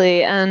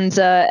 exactly. And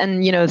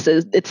you know,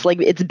 so it's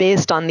like, it's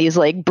based on these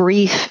like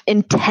brief,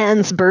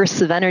 intense bursts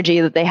of energy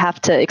that they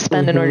have to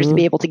expend in order to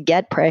be able to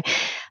get prey.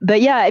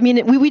 But yeah, I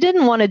mean, we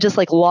didn't want to just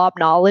like lob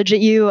knowledge at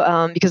you,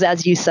 because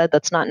as you said,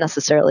 that's not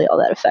necessarily all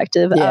that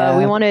effective. Yeah.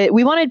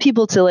 We wanted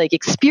people to like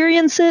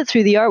experience it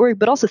through the artwork,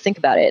 but also think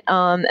about it,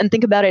 and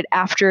think about it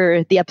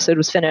after the episode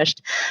was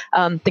finished.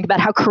 Think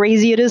about how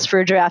crazy it is for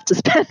a giraffe to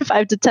spend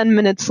 5 to 10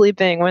 minutes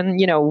sleeping when,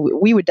 you know,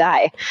 we would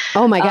die.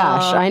 Oh my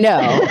gosh, I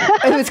know.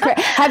 It was crazy.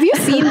 Have you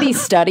seen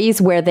these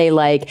studies where they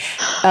like,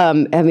 I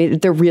mean,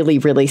 they're really,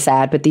 really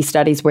sad, but these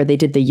studies where they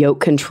did the yoke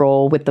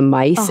control with the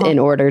mice in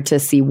order to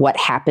see what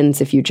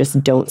happens if you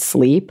just don't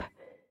sleep?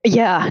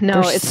 Yeah,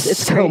 no, it's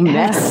so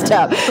messed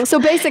up. So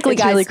basically,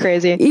 it's guys, really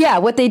crazy. Yeah,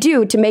 what they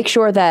do to make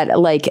sure that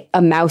like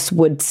a mouse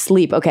would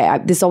sleep. Okay,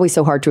 this is always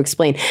so hard to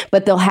explain,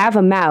 but they'll have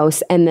a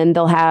mouse and then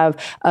they'll have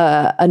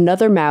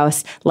another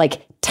mouse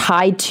like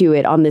tied to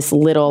it on this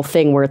little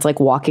thing where it's like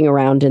walking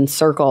around in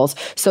circles,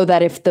 so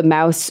that if the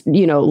mouse,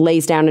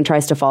 lays down and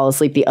tries to fall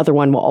asleep, the other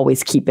one will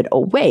always keep it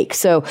awake.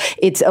 So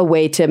it's a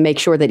way to make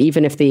sure that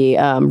even if the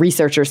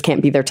researchers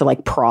can't be there to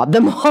like prod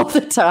them all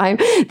the time,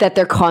 that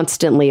they're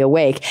constantly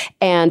awake.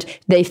 And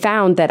they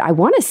found that, I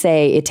want to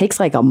say it takes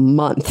like a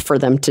month for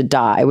them to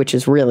die, which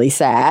is really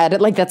sad.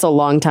 Like that's a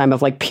long time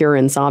of like pure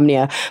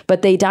insomnia,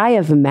 but they die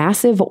of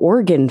massive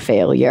organ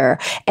failure.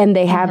 And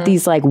they have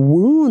these like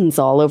wounds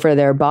all over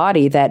their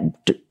body that,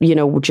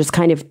 just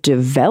kind of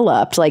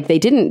developed. Like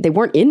they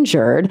weren't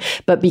injured,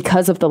 but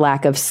because of the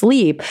lack of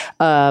sleep,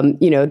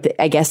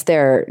 I guess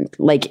they're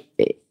like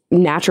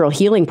natural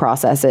healing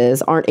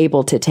processes aren't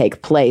able to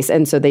take place.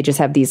 And so they just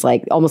have these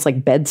like almost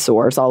like bed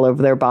sores all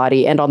over their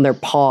body and on their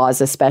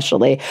paws,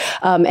 especially.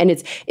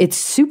 And it's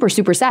super,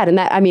 super sad. And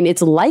that,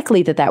 it's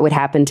likely that would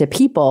happen to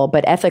people,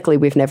 but ethically,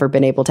 we've never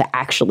been able to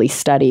actually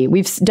study.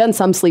 We've done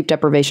some sleep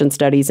deprivation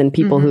studies in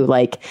people who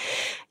like,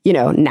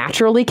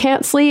 naturally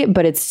can't sleep,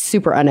 but it's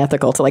super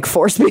unethical to like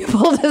force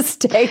people to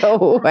stay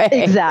awake.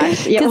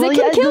 Exactly. Because it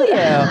can kill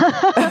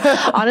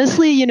you.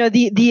 Honestly,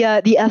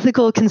 the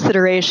ethical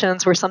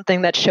considerations were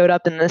something that showed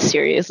up in this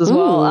series as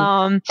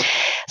well.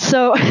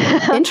 So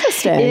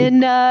interesting.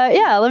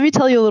 Let me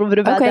tell you a little bit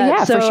about that.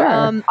 Yeah, so, for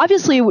sure.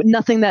 Obviously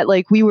nothing that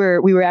like we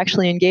were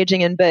actually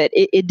engaging in, but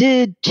it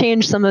did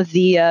change some of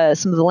the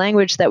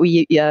language that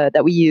we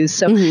use.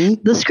 So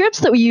the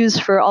scripts that we use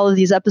for all of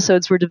these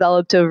episodes were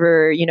developed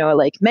over,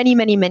 like many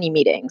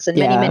meetings and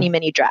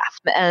many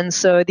drafts. And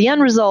so the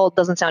end result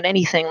doesn't sound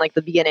anything like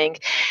the beginning.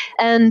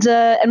 And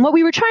what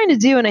we were trying to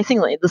do, and I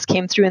think like this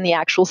came through in the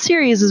actual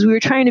series, is we were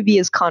trying to be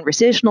as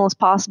conversational as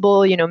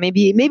possible,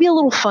 maybe a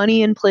little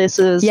funny in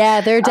places.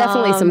 Yeah, there are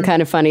definitely some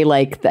kind of funny,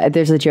 like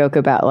there's a joke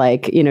about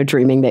like,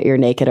 dreaming that you're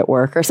naked at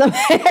work or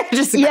something.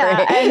 Just great.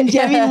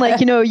 And like,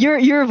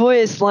 your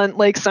voice lent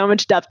like so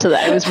much depth to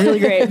that. It was really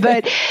great.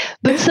 But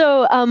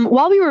so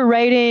while we were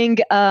writing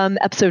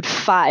episode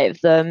 5,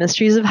 The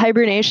Mysteries of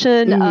Hibernation,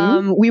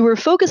 we were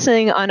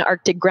focusing on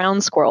Arctic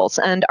ground squirrels.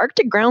 And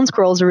Arctic ground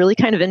squirrels are really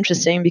kind of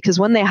interesting because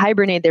when they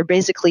hibernate, they're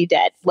basically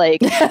dead.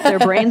 Like their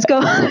brains go,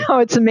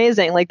 it's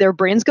amazing. Like their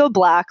brains go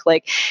black.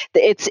 Like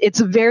it's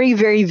very,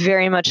 very,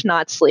 very much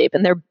not sleep.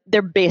 And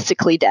they're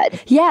basically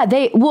dead. Yeah,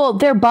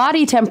 their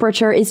body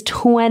temperature is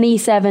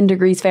 27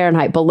 degrees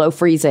Fahrenheit below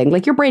freezing.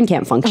 Like your brain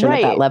can't function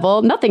at that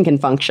level. Nothing can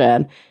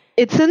function.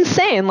 It's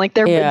insane. Like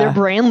their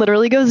brain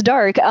literally goes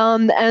dark.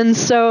 And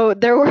so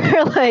there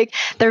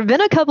have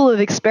been a couple of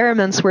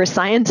experiments where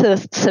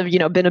scientists have,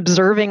 been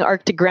observing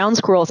Arctic ground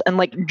squirrels and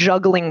like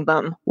juggling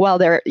them while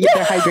they're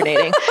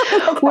hibernating,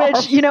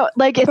 which,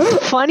 like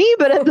it's funny,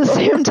 but at the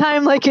same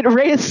time, like it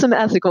raised some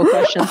ethical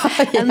questions.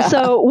 And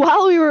so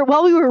while we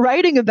were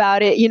writing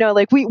about it,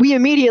 like we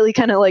immediately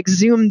kind of like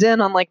zoomed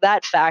in on like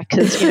that fact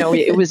because,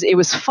 it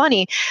was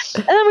funny.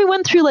 And then we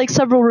went through like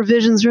several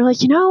revisions. We're like,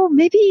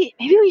 maybe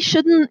we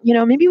shouldn't,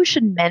 maybe we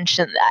should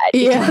mention that.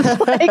 Because,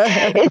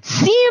 it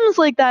seems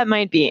like that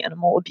might be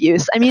animal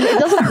abuse. It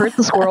doesn't hurt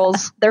the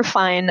squirrels. They're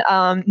fine.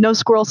 No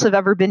squirrels have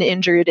ever been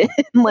injured in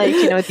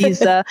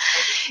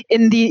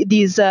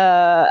these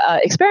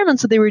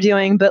experiments that they were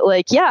doing. But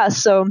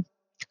so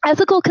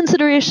ethical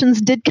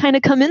considerations did kind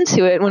of come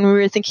into it when we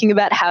were thinking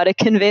about how to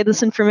convey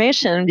this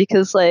information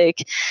because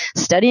like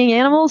studying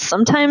animals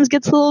sometimes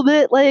gets a little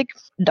bit like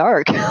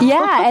dark.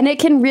 Yeah. And it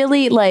can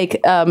really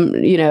like,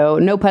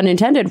 no pun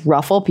intended,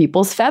 ruffle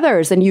people's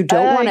feathers. And you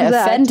don't want to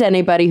offend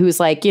anybody who's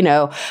like,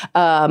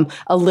 a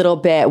little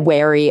bit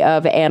wary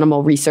of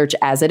animal research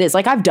as it is.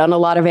 Like I've done a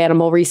lot of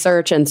animal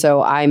research. And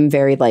so I'm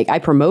very like, I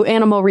promote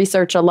animal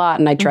research a lot.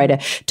 And I try to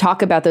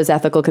talk about those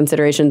ethical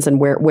considerations and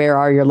where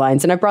are your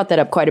lines. And I've brought that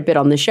up quite a bit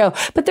on the show.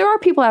 But there are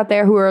people out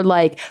there who are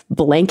like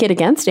blanket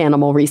against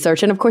animal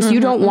research. And of course, you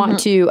don't want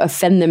to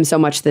offend them so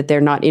much that they're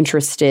not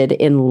interested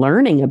in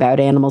learning about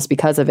animals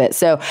because of it.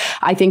 So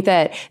I think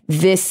that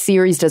this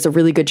series does a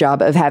really good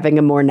job of having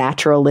a more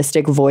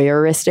naturalistic,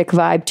 voyeuristic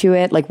vibe to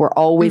it. Like we're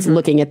always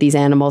looking at these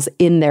animals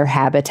in their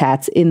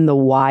habitats in the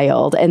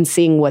wild and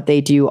seeing what they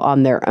do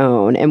on their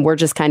own. And we're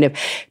just kind of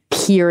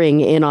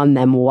peering in on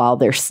them while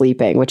they're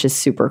sleeping, which is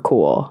super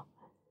cool.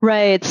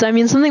 Right. So,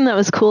 something that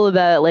was cool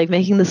about like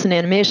making this an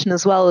animation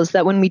as well is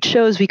that when we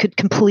chose, we could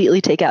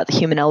completely take out the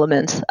human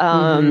element.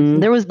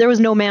 There was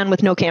no man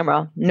with no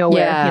camera,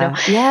 nowhere,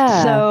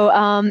 Yeah. So,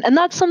 and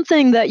that's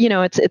something that,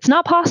 it's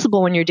not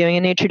possible when you're doing a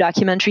nature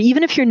documentary,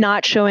 even if you're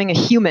not showing a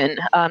human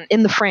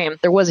in the frame,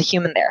 there was a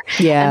human there.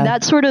 Yeah. And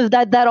that sort of,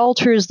 that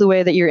alters the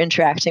way that you're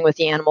interacting with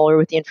the animal or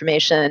with the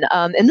information.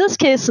 In this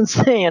case, since,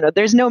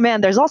 there's no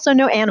man, there's also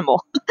no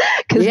animal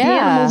because the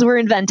animals were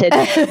invented.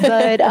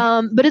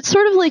 But it's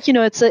sort of like,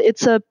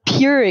 it's a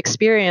pure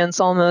experience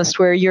almost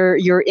where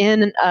you're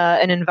in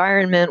an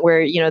environment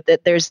where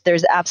that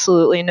there's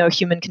absolutely no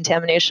human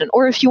contamination,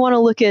 or if you want to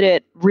look at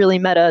it really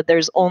meta,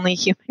 there's only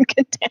human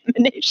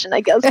contamination.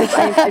 I guess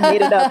I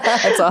made it up.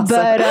 That's awesome.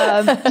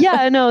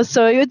 But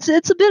so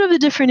it's a bit of a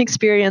different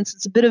experience.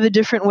 It's a bit of a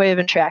different way of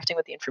interacting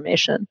with the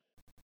information.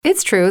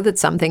 It's true that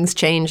some things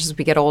change as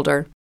we get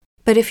older.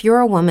 But if you're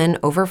a woman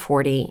over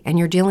 40 and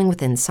you're dealing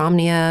with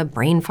insomnia,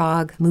 brain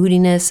fog,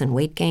 moodiness, and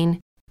weight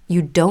gain,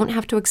 you don't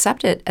have to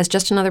accept it as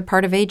just another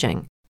part of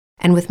aging.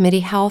 And with MIDI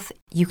Health,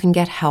 you can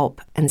get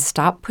help and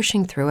stop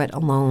pushing through it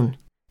alone.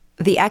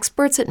 The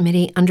experts at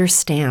MIDI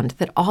understand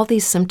that all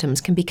these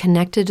symptoms can be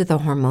connected to the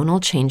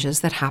hormonal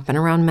changes that happen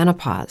around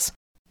menopause,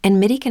 and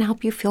MIDI can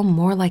help you feel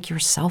more like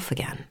yourself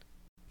again.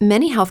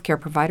 Many healthcare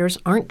providers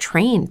aren't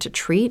trained to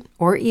treat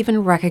or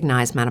even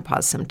recognize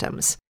menopause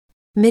symptoms.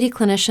 MIDI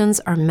clinicians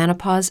are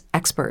menopause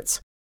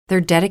experts. They're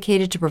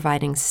dedicated to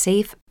providing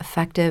safe,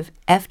 effective,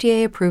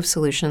 FDA-approved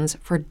solutions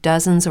for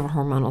dozens of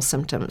hormonal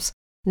symptoms,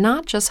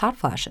 not just hot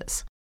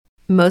flashes.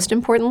 Most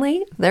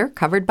importantly, they're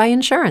covered by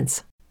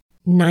insurance.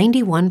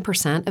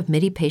 91% of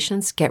MIDI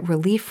patients get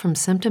relief from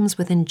symptoms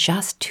within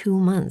just 2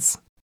 months.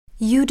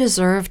 You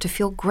deserve to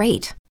feel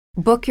great.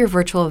 Book your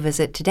virtual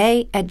visit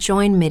today at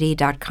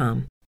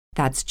joinmidi.com.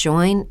 That's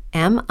joinmidi.com.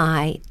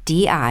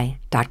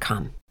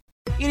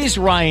 It is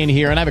Ryan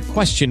here, and I have a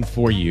question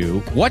for you.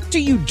 What do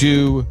you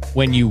do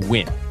when you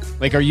win?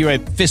 Like, are you a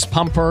fist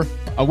pumper,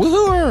 a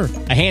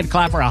woohooer, a hand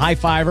clapper, a high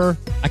fiver?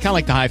 I kind of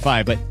like the high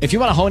five, but if you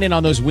want to hone in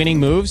on those winning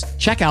moves,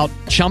 check out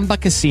Chumba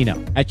Casino.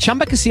 At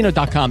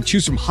ChumbaCasino.com,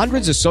 choose from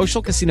hundreds of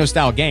social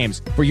casino-style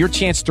games for your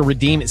chance to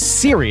redeem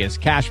serious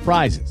cash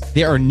prizes.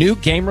 There are new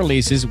game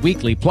releases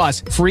weekly,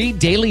 plus free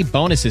daily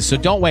bonuses. So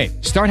don't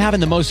wait. Start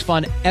having the most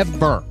fun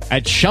ever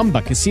at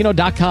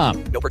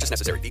ChumbaCasino.com. No purchase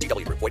necessary.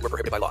 VGW. Void where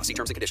prohibited by law. See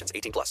terms and conditions.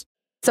 18+.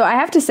 So I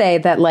have to say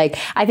that, like,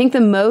 I think the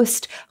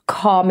most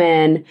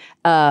common,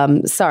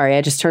 sorry,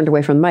 I just turned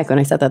away from the mic when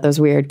I said that. That was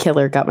weird.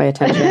 Killer got my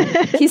attention.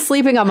 He's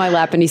sleeping on my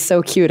lap and he's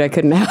so cute. I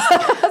couldn't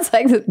it's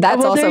like,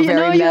 that's also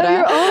very meta. You have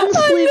your own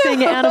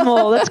sleeping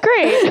animal. That's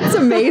great. It's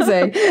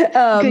amazing.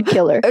 Good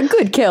killer. A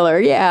good killer,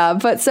 yeah.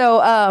 But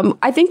so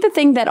I think the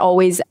thing that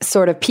always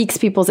sort of piques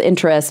people's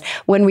interest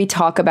when we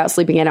talk about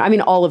sleeping animals, I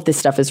mean, all of this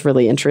stuff is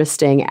really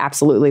interesting.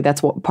 Absolutely.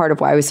 That's part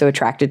of why I was so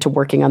attracted to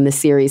working on this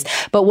series.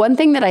 But one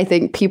thing that I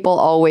think people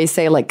always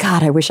say, like,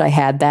 God, I wish I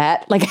had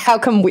that. Like, how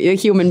come we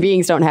human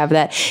beings don't have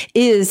that?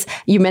 Is,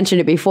 you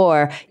mentioned it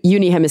before,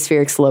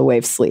 unihemispheric slow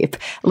wave sleep.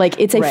 Like,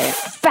 it's a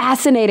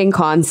fascinating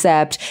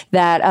concept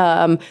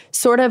that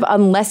sort of,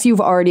 unless you've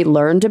already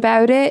learned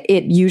about it,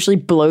 it usually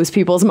blows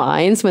people's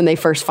minds when they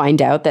first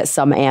find out that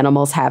some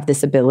animals have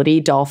this ability,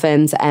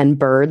 dolphins and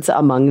birds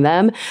among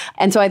them.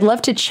 And so I'd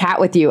love to chat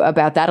with you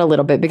about that a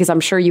little bit, because I'm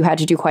sure you had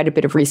to do quite a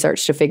bit of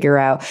research to figure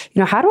out, you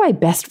know, how do I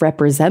best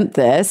represent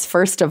this,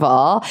 first of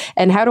all?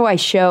 And how do I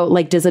show,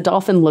 like, does a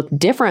dolphin look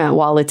different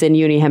while it's in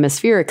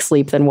unihemispheric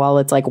sleep than while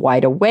it's like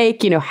wide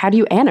awake? You know, how do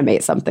you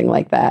animate something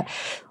like that?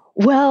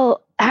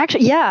 Well,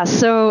 actually, yeah.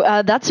 So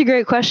that's a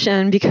great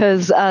question,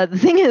 because the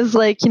thing is,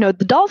 like, you know,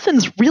 the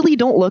dolphins really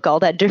don't look all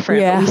that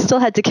different. Yeah. But we still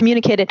had to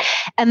communicate it.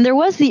 And there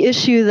was the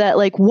issue that,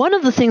 like, one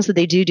of the things that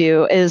they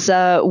do is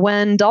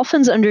when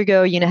dolphins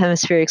undergo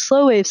unihemispheric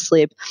slow wave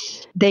sleep,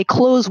 they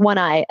close one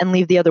eye and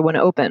leave the other one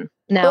open.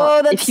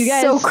 Now, that's if you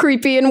guys, so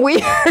creepy and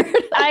weird.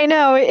 I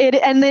know it,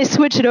 and they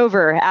switch it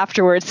over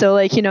afterwards. So,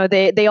 like, you know,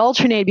 they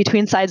alternate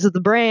between sides of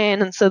the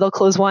brain, and so they'll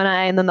close one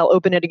eye and then they'll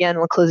open it again and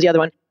they'll close the other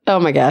one. Oh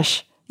my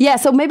gosh. Yeah,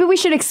 so maybe we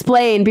should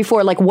explain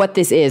before, like, what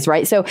this is,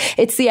 right? So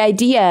it's the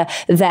idea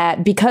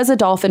that because a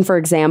dolphin, for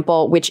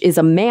example, which is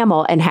a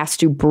mammal and has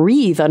to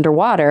breathe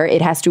underwater,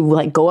 it has to,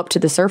 like, go up to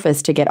the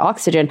surface to get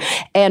oxygen.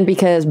 And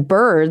because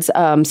birds,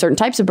 certain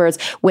types of birds,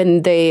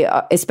 when they,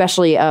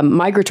 especially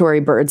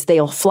migratory birds,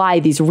 they'll fly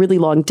these really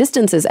long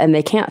distances and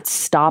they can't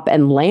stop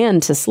and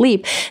land to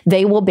sleep.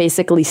 They will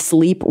basically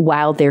sleep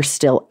while they're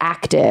still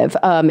active.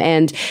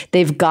 And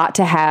they've got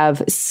to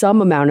have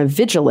some amount of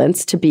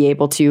vigilance to be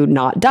able to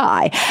not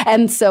die.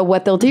 And so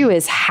what they'll do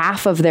is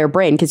half of their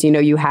brain, because, you know,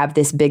 you have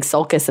this big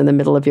sulcus in the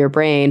middle of your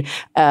brain,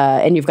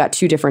 and you've got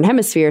two different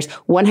hemispheres.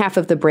 One half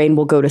of the brain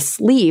will go to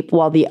sleep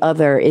while the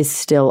other is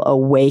still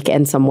awake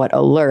and somewhat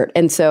alert.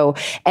 And so,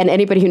 and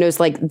anybody who knows,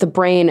 like, the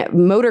brain,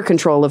 motor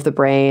control of the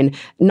brain,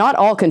 not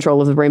all control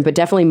of the brain, but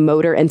definitely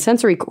motor and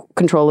sensory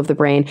control of the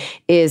brain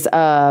is,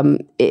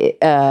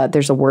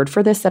 there's a word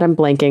for this that I'm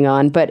blanking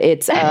on, but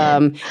it's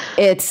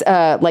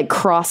like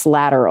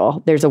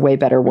cross-lateral. There's a way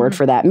better word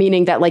for that,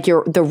 meaning that, like,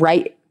 the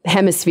right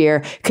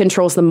hemisphere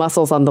controls the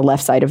muscles on the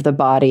left side of the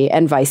body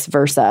and vice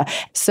versa.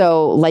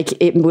 So, like,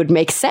 it would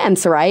make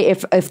sense, right?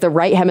 If the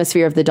right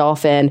hemisphere of the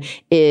dolphin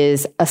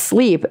is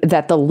asleep,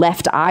 that the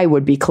left eye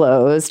would be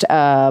closed.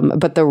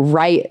 But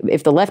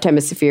if the left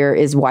hemisphere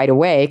is wide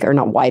awake, or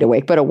not wide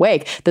awake, but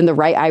awake, then the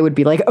right eye would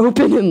be, like,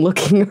 open and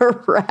looking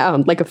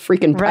around like a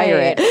freaking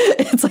pirate. Right.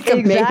 It's like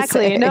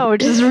exactly amazing. No,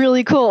 which is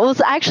really cool. Well, it's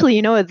actually,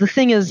 you know, the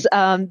thing is,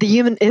 the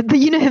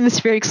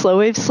unihemispheric slow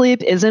wave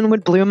sleep isn't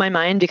what blew my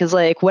mind, because,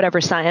 like, whatever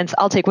science science.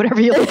 I'll take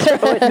whatever you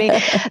throw at me.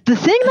 The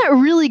thing that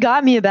really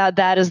got me about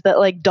that is that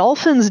like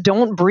dolphins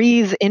don't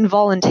breathe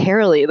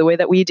involuntarily the way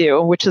that we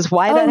do, which is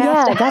why that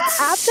has to that's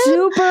happen.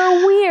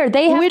 super weird.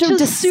 They have to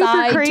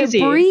decide to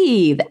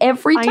breathe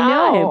every time.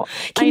 I know.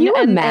 Can you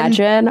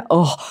imagine?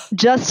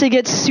 Just to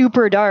get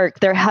super dark,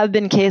 there have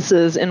been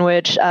cases in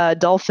which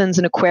dolphins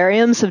in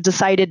aquariums have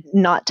decided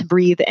not to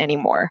breathe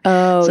anymore.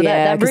 Oh, so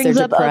yeah, that brings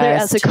up other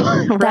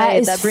ethical,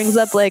 right? That brings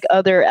up like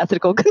other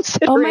ethical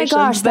considerations. Oh my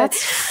gosh,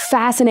 that's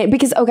fascinating.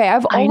 Because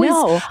I've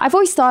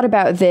always thought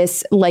about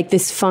this, like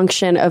this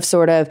function of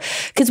sort of,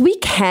 because we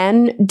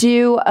can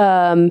do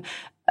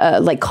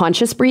like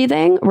conscious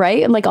breathing,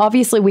 right? Like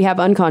obviously we have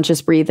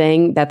unconscious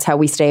breathing. That's how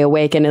we stay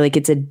awake, and like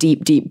it's a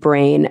deep, deep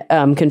brain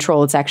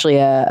control. It's actually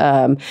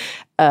a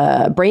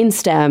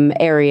brainstem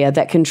area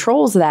that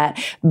controls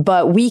that,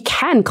 but we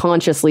can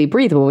consciously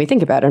breathe when we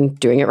think about it. I'm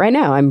doing it right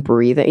now. I'm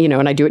breathing,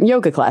 and I do it in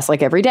yoga class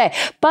like every day.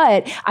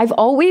 But I've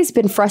always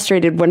been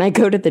frustrated when I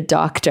go to the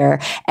doctor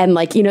and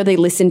like, they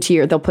listen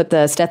to they'll put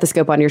the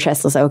stethoscope on your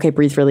chest. They'll say, okay,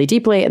 breathe really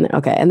deeply. And then,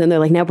 okay. And then they're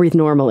like, now breathe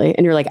normally.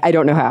 And you're like, I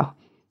don't know how.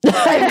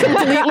 I've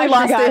completely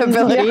lost the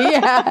ability.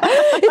 Yeah.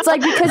 It's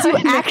like, because you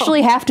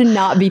actually have to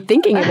not be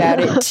thinking about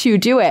it to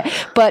do it.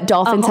 But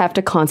dolphins have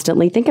to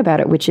constantly think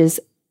about it, which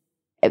is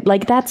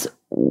like, that's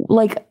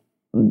like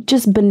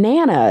just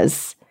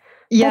bananas.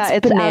 Yeah, that's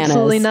it's bananas.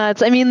 Absolutely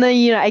nuts. I mean,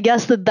 I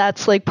guess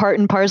that's like part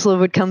and parcel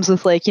of what comes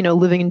with like,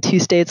 living in two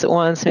states at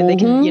once. I mean,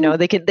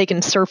 they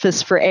can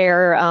surface for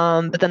air,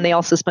 but then they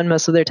also spend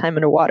most of their time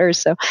underwater.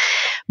 So,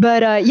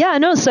 but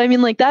so I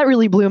mean, like that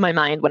really blew my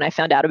mind when I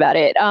found out about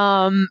it.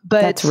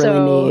 But that's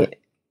really neat.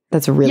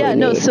 That's really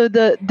neat. So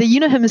the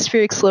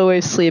unihemispheric slow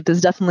wave sleep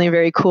is definitely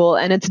very cool,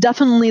 and it's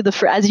definitely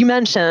as you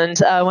mentioned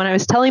when I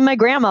was telling my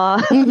grandma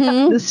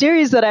the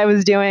series that I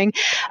was doing,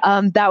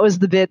 that was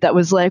the bit that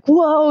was like,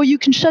 whoa, you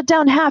can shut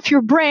down half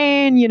your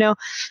brain. I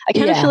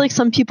kind of feel like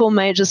some people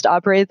might just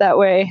operate that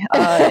way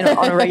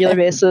on a regular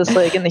basis,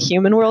 like in the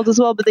human world as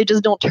well, but they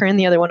just don't turn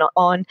the other one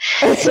on.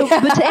 So,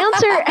 but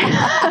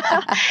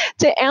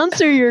to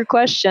answer your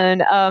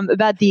question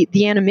about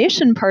the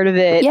animation part of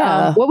it,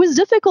 what was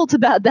difficult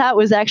about that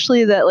was actually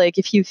that like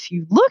if you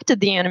looked at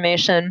the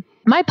animation,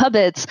 my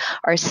puppets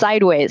are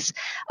sideways.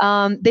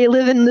 They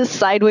live in this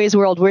sideways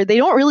world where they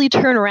don't really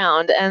turn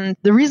around, and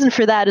the reason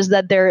for that is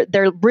that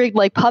they're rigged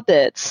like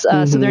puppets,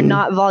 so they're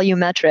not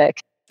volumetric.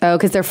 Oh,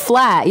 because they're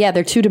flat. Yeah,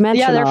 they're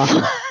two-dimensional. Yeah, they're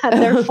flat.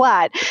 They're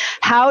flat.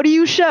 How do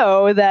you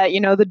show that,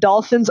 the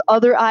dolphin's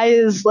other eye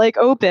is like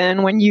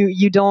open when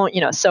you don't,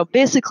 So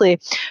basically,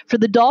 for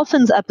the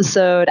dolphins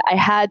episode, I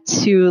had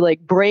to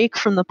like break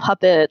from the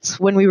puppets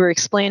when we were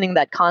explaining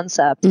that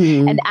concept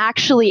and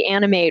actually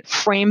animate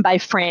frame by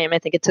frame. I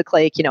think it took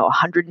like,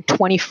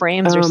 120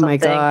 frames or something. My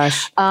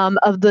gosh.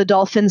 Of the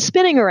dolphin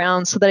spinning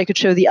around so that I could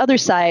show the other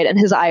side and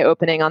his eye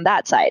opening on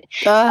that side.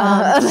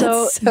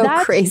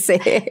 That's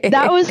crazy.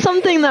 That was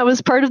something that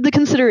was part of the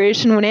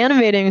consideration when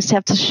animating, is to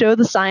have to show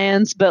the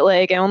science, but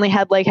like I only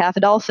had like half a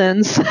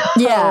dolphin. So,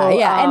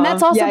 and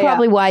that's also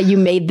probably why you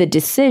made the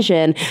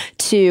decision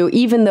to,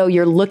 even though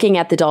you're looking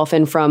at the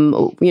dolphin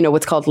from,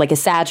 what's called like a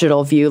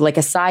sagittal view, like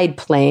a side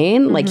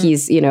plane, like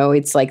he's,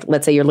 it's like,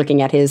 let's say you're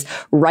looking at his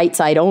right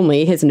side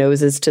only, his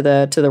nose is to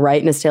the right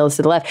and his tail is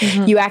to the left.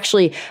 You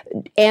actually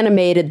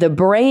animated the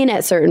brain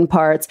at certain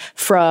parts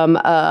from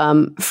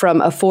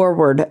a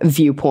forward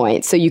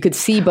viewpoint. So you could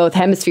see both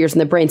hemispheres in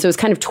the brain. So it's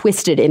kind of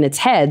twisted in its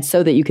head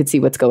so that you could see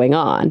what's going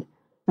on.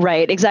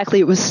 Right, exactly.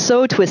 It was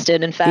so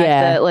twisted, in fact,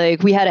 that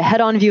like we had a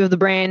head-on view of the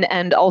brain,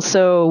 and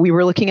also we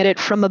were looking at it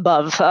from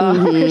above,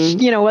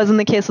 which wasn't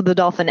the case with the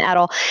dolphin at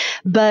all.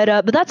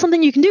 But that's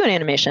something you can do in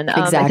animation.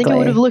 Exactly. I think it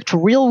would have looked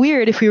real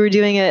weird if we were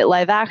doing it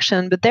live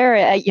action. But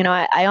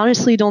I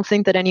honestly don't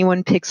think that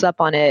anyone picks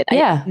up on it.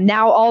 Yeah.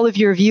 Now all of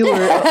your viewers,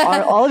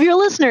 all of your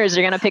listeners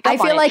are going to pick up on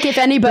it. I feel like if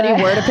anybody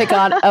were to pick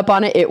up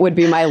on it, it would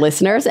be my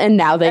listeners, and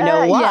now they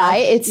know why.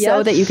 It's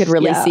so that you could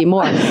really see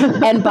more.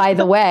 And by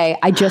the way,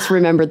 I just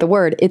remembered the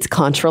word. It's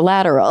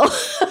contralateral.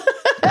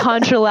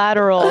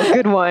 Contralateral.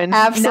 Good one.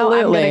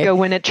 Absolutely. Now I'm going to go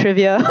win at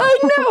trivia. I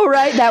know,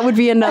 right? That would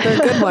be another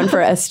good one for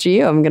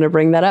SGU. I'm going to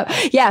bring that up.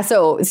 Yeah.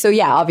 So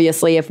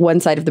obviously if one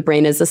side of the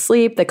brain is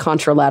asleep, the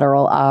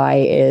contralateral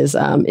eye is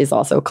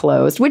also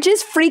closed, which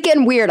is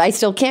freaking weird. I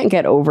still can't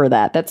get over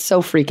that. That's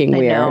so freaking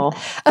weird.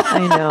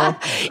 I know.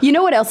 You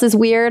know what else is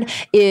weird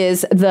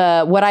is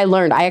what I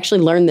learned. I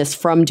actually learned this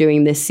from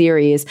doing this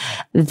series,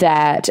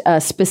 that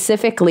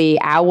specifically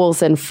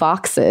owls and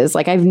foxes,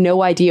 like I have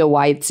no idea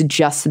why it's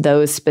just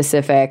those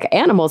specific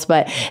animals,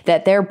 but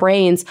that their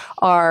brains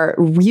are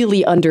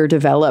really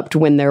underdeveloped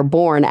when they're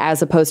born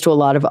as opposed to a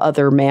lot of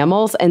other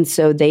mammals. And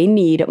so they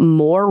need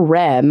more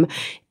REM,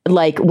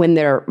 like when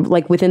they're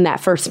like within that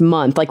first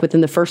month, like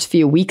within the first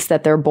few weeks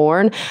that they're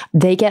born,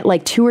 they get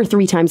like 2 or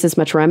 3 times as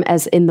much REM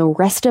as in the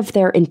rest of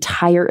their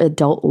entire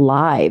adult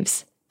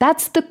lives.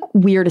 That's the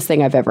weirdest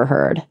thing I've ever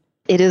heard.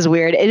 It is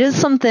weird. It is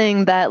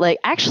something that, like,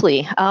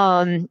 actually,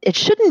 it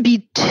shouldn't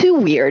be too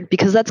weird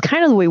because that's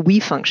kind of the way we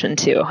function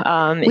too.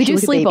 We do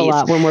sleep a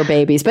lot when we're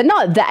babies, but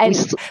not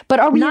that. But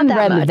are we in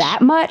REM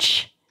that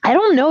much? I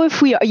don't know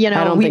if we, we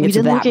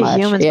didn't look at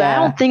humans, but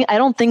I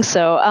don't think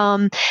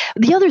so.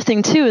 The other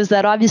thing too is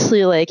that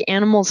obviously like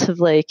animals have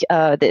like,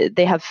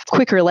 they have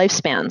quicker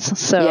lifespans.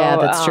 So yeah,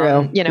 that's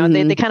true.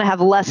 They kind of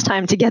have less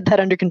time to get that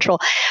under control.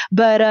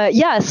 But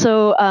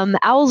so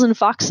owls and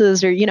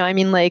foxes are,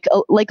 like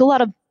a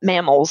lot of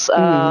mammals.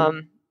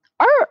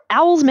 Are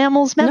owls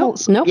mammals?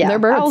 Mammals? Nope, yeah, they're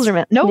birds. Owls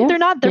are nope, they're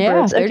not. They're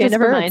birds. Okay,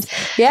 never mind.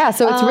 Yeah,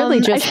 so it's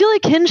really just. I feel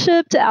like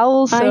kinship to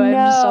owls, so I'm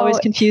just always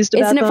confused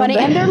about them. Isn't it funny?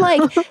 And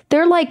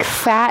they're like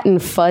fat and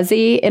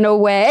fuzzy in a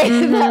way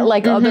that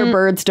like other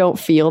birds don't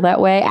feel that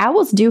way.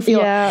 Owls do feel.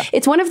 Yeah.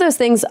 It's one of those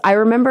things I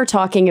remember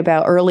talking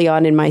about early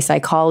on in my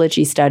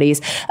psychology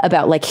studies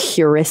about like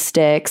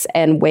heuristics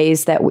and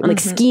ways that like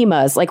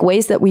schemas, like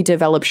ways that we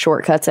develop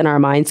shortcuts in our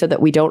mind so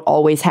that we don't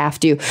always have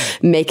to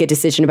make a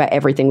decision about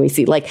everything we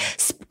see. Like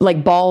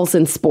balls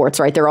in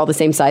sports, right? They're all the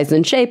same size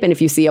and shape. And if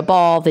you see a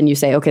ball, then you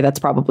say, okay, that's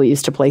probably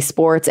used to play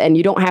sports. And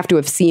you don't have to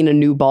have seen a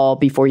new ball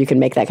before you can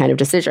make that kind of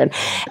decision.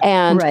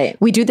 And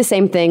we do the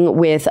same thing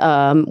with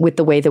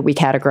the way that we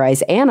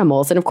categorize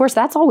animals. And of course,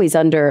 that's always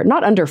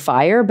not under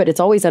fire, but it's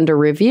always under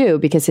review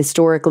because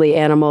historically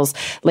animals,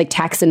 like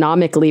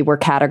taxonomically, were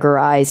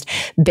categorized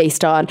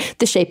based on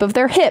the shape of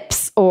their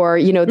hips or,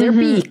 their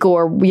beak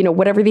or,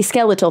 whatever these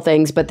skeletal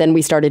things. But then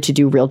we started to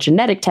do real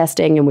genetic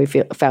testing and we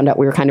found out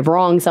we were kind of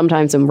wrong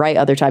sometimes and right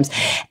other times.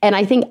 And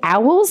I think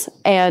owls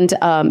and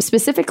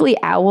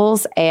specifically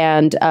owls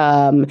and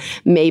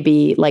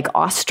maybe like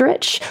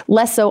ostrich,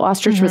 less so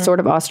ostrich, but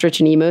sort of ostrich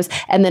and emus.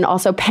 And then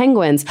also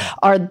penguins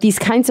are these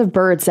kinds of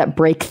birds that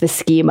break the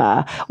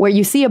schema where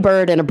you see a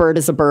bird and a bird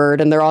is a bird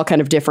and they're all kind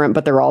of different,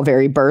 but they're all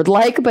very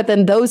bird-like. But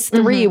then those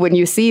three, when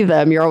you see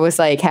them, you're always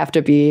like, have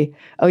to be,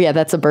 oh yeah,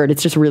 that's a bird.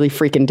 It's just really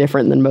freaking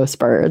different than most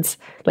birds.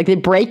 Like they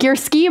break your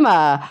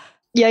schema.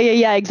 Yeah,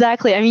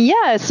 exactly.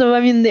 So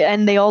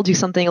and they all do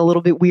something a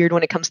little bit weird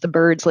when it comes to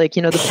birds, like,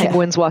 the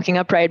penguins walking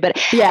upright. But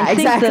I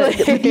think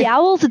with the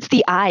owls, it's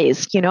the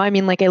eyes,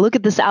 I look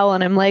at this owl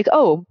and I'm like,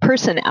 oh,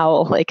 person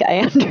owl, like I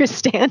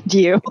understand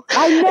you.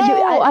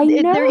 I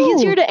know. They're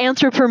easier to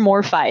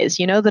anthropomorphize,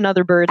 than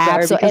other birds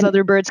are because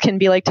other birds can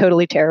be like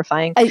totally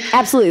terrifying.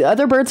 Absolutely.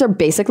 Other birds are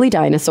basically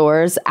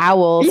dinosaurs.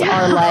 Owls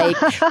are like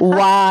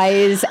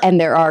wise, and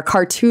there are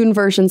cartoon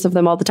versions of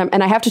them all the time.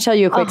 And I have to tell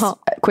you a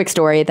quick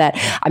story that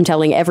I'm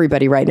telling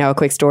everybody right now, a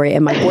quick story,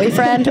 and my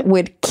boyfriend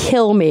would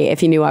kill me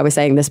if he knew I was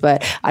saying this,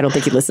 but I don't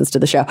think he listens to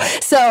the show.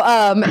 So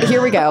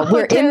here we go.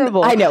 We're in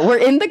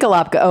the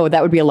Galapagos. Oh,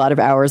 that would be a lot of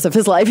hours of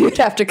his life you'd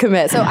have to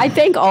commit. So I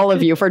thank all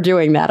of you for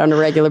doing that on a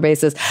regular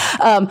basis.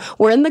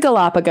 We're in the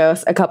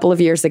Galapagos a couple of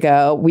years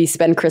ago. We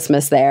spend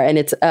Christmas there, and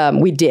it's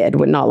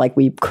not like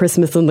we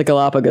Christmas in the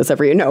Galapagos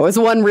every year. No, it was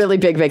one really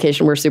big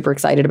vacation we're super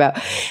excited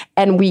about.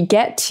 And we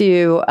get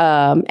to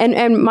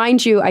and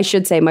mind you, I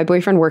should say my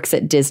boyfriend works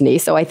at Disney,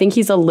 so I think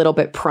he's a little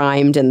bit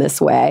primed in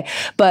this way.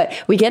 But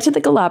we get to the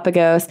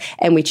Galapagos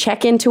and we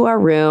check into our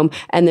room,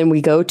 and then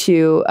we go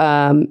to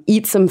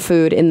eat some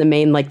food in the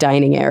main like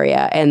dining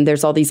area. And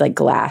there's all these like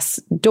glass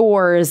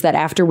doors that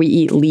after we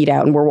eat lead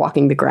out, and we're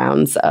walking the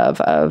grounds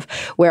of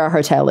where our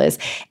hotel is.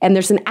 And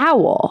there's an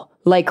owl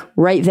like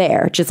right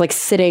there, just like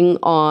sitting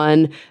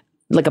on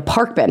like a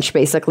park bench,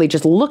 basically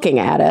just looking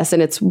at us,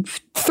 and it's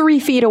 3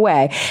 feet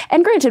away.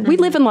 And granted, we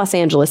live in Los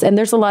Angeles and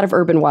there's a lot of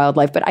urban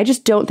wildlife, but I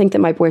just don't think that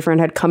my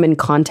boyfriend had come in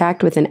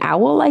contact with an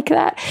owl like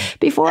that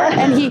before.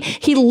 And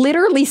he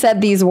literally said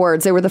these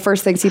words. They were the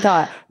first things he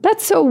thought.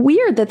 That's so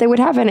weird that they would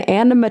have an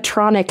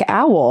animatronic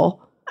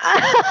owl.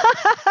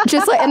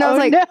 Just like, and I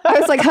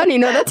was like, honey,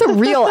 no, that's a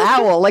real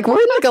owl. Like, we're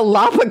in the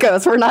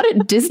Galapagos. We're not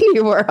at Disney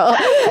World.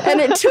 And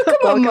it took him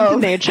a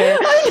moment. Nature.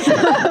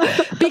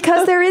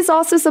 Because there is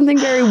also something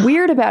very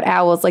weird about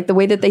owls, like the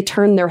way that they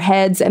turn their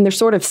heads and they're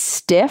sort of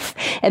stiff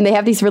and they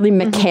have these really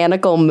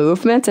mechanical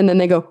movements, and then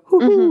they go,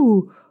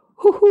 hoo-hoo.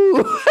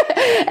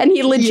 And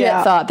he legit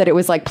thought that it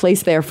was like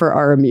placed there for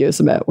our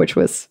amusement, which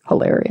was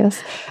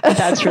hilarious.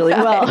 That's really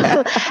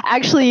well.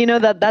 Actually,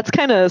 that's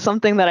kind of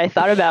something that I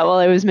thought about while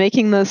I was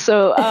making this.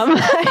 So I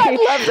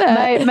love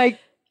that.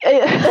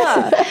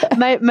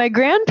 My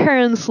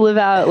grandparents live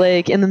out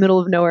like in the middle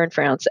of nowhere in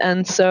France,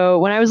 and so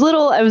when I was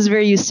little, I was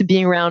very used to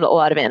being around a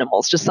lot of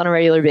animals just on a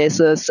regular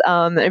basis.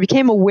 I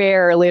became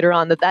aware later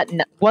on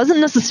that wasn't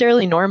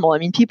necessarily normal. I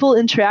mean, people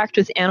interact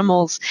with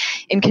animals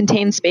in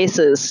contained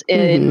spaces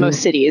in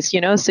most cities,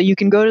 so you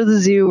can go to the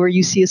zoo where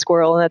you see a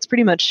squirrel, and that's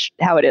pretty much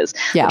how it is.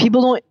 Yeah.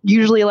 People don't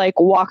usually like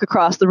walk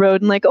across the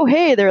road and like, oh,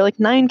 hey, there are like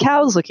 9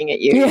 cows looking at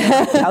you.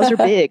 Cows are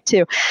big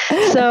too.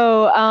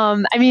 So,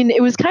 I mean,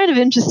 it was kind of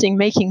interesting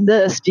making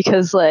this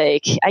because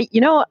like I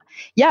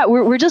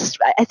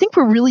think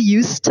we're really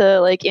used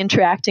to like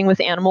interacting with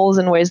animals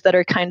in ways that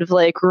are kind of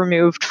like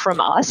removed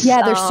from us.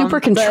 Yeah, they're super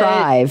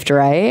contrived,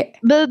 right?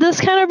 But this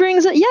kind of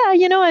brings it. Yeah,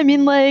 I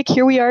mean, like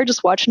here we are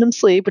just watching them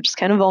sleep, which is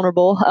kind of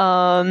vulnerable.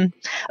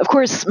 Of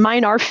course,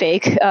 mine are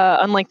fake,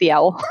 unlike the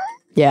owl.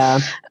 Yeah.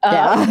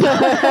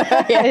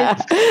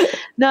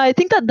 No, I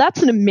think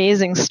that's an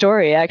amazing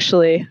story,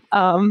 actually.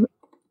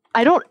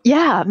 I don't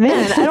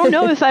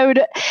know if I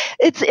would,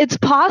 it's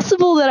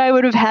possible that I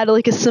would have had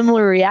like a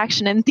similar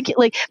reaction. I'm thinking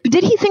like, but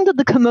did he think that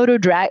the Komodo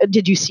dragon?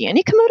 Did you see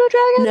any Komodo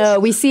dragons? No,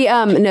 we see.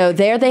 No,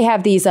 there they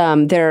have these.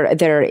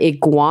 They're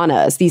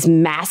iguanas. These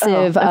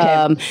massive.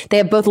 They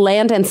have both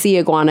land and sea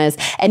iguanas,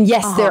 and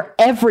yes, they're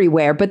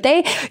everywhere. But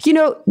they,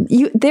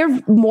 they're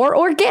more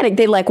organic.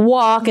 They like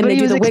walk and they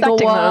do the wiggle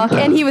walk,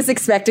 and he was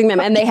expecting them.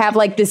 And they have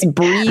like this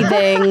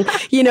breathing,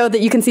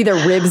 that you can see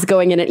their ribs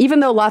going in it.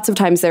 Even though lots of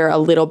times they're a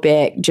little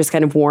bit just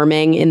kind of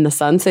warming in the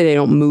sun, so they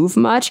don't move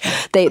much.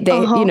 They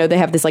they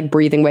have this like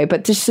breathing way.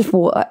 But this just,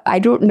 I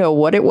don't know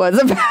what it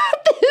was about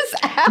this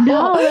owl.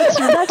 No,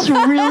 that's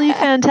really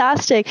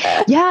fantastic.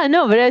 Yeah,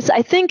 no, but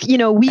I think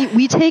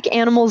we take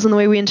animals and the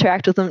way we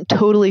interact with them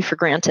totally for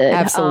granted.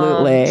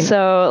 Absolutely.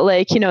 So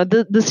like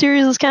the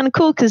series is kind of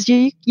cool because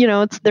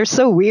they're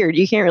so weird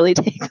you can't really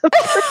take them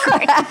for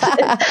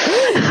granted.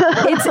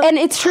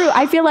 It's true.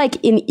 I feel like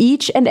in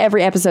each and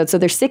every episode, so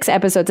there's 6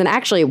 episodes, and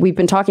actually we've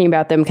been talking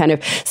about them kind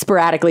of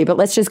sporadically, but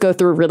let's just go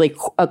through really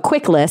a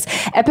quick list.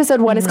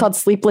 Episode 1 is called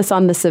Sleepless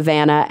on the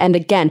Savannah, and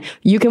again,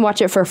 you can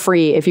watch it for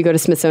free if you go to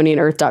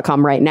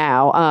SmithsonianEarth.com right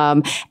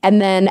now.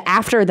 And then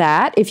after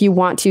that, if you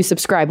want to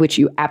subscribe, which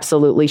you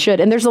absolutely should,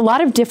 and there's a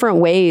lot of different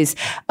ways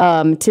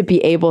to be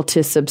able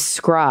to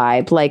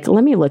subscribe. Like,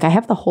 let me look. I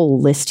have the whole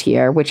list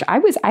here, which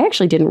I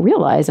actually didn't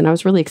realize, and I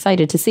was really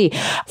excited to see.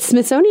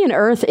 Smithsonian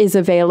Earth is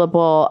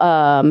available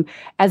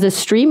as a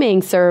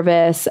streaming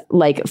service.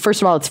 Like,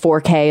 first of all, it's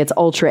 4K, it's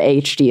Ultra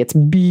HD, it's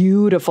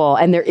beautiful,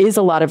 and there is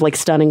a lot of like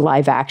stunning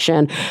live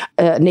action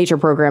nature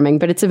programming,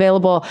 but it's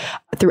available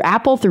through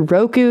Apple, through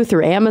Roku,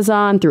 through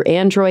Amazon, through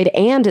Android,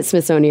 and at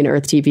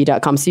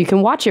SmithsonianEarthTV.com. So you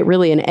can watch it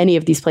really in any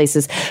of these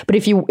places. But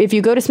if you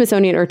go to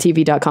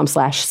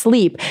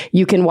SmithsonianEarthTV.com/sleep,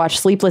 you can watch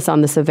Sleepless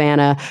on the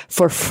Savannah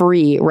for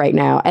free right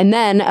now. And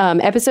then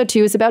episode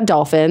 2 is about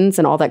dolphins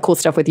and all that cool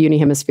stuff with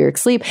unihemispheric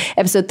sleep.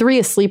 Episode 3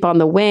 is Sleep on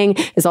the Wing,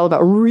 is all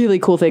about really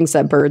cool things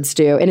that birds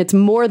do. And it's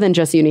more than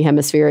just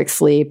unihemispheric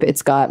sleep.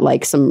 It's got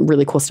like some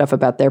really cool stuff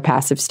about their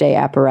passive stay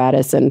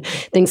apparatus and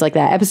things like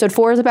that. Episode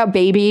 4 is about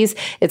babies.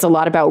 It's a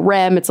lot about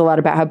REM. It's a lot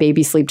about how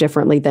babies sleep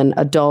differently than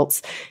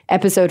adults.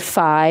 Episode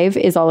 5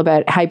 is all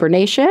about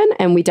hibernation,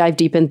 and we dive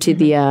deep into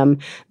the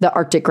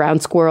Arctic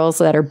ground squirrels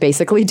that are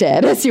basically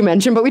dead, as you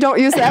mentioned, but we don't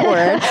use that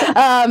word,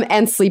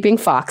 and sleeping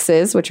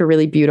foxes, which are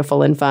really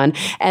beautiful and fun.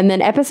 And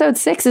then episode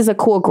 6 is a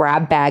cool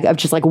grab bag of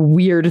just like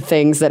weird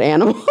things that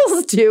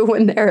animals do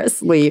when they're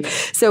asleep.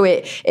 So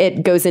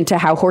it goes into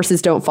how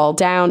horses don't fall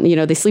down.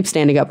 They sleep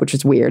standing up, which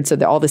is weird. So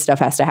all this stuff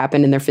has to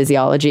happen in their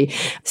physiology.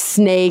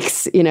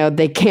 Snakes,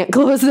 they can't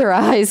close their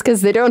eyes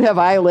because they don't have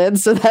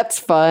eyelids. So that's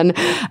fun.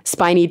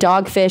 Spiny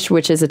dogfish,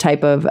 which is a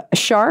type of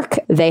shark.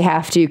 They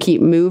have to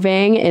keep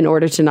moving in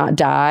order to not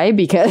die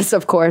because,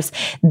 of course,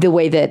 the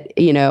way that,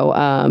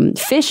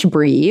 fish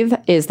breathe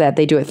is that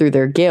they do it through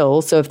their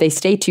gills. So if they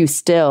stay too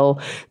still,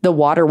 the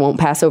water won't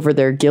pass over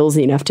their gills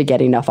enough to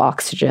get enough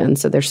oxygen.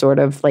 So they're sort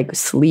of like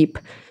sleep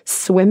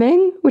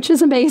swimming, which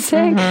is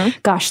amazing.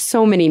 Gosh,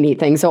 so many neat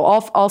things. So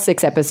all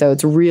 6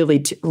 episodes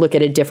really look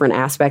at a different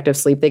aspect of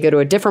sleep. They go to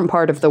a different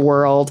part of the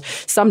world.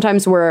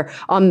 Sometimes we're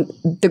on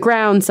the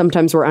ground,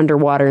 sometimes we're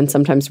underwater, and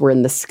sometimes we're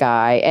in the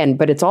sky.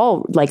 But it's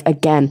all like,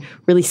 again,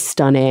 really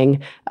stunning,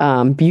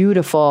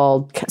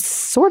 beautiful,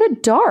 sort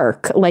of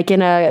dark, like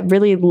in a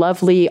really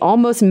lovely,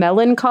 almost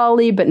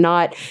melancholy, but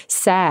not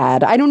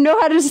sad. I don't know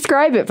how to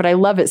describe it, but I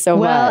love it so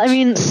much. Well, I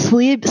mean,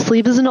 sleep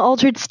is an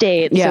altered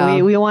state. Yeah.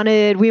 So we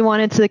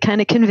wanted to kind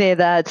of convey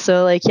that.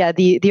 So like, yeah,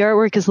 the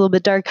artwork is a little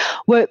bit dark.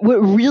 What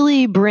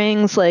really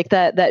brings like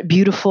that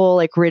beautiful,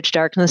 like rich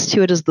darkness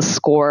to it is the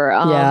score,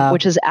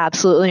 which is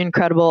absolutely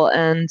incredible.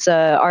 And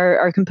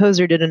our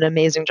composer did an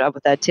amazing job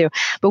with that too.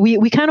 But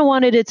we kind of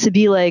wanted it to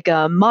be like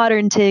a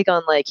modern take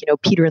on like,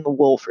 Peter and the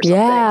Wolf or something.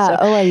 Yeah. So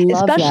I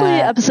love especially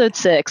that. episode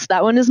 6.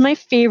 That one is my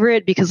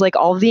favorite because like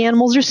all of the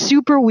animals are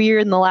super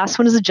weird. And the last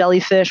one is a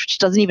jellyfish, which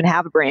doesn't even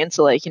have a brain.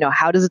 So like,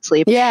 how does it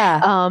sleep?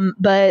 Yeah.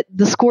 But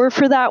the score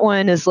for that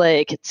one is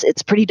like,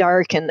 it's pretty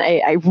dark, and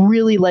I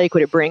really like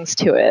what it brings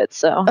to it.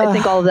 So I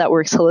think all of that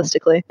works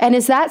holistically. And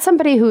is that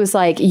somebody who's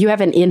like, you have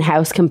an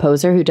in-house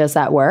composer who does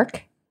that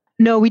work?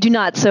 No, we do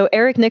not. So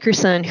Eric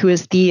Nickerson, who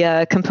is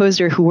the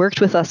composer who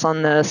worked with us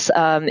on this,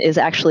 is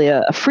actually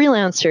a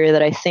freelancer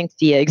that I think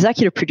the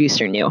executive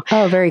producer knew.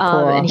 Oh, very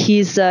cool. And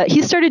he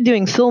started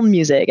doing film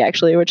music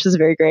actually, which is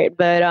very great.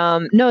 But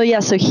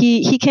so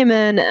he came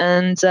in,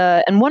 and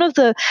one of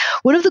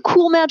the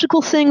cool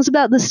magical things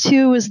about this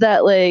too is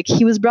that like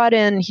he was brought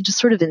in, he just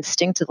sort of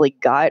instinctively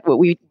got what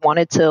we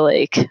wanted to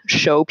like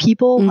show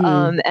people,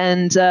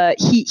 and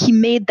he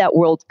made that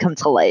world come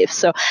to life.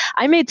 So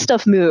I made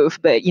stuff move,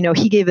 but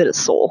he gave it a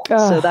soul.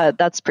 So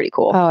that's pretty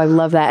cool. Oh, I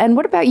love that. And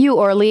what about you,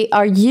 Orly?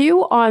 Are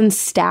you on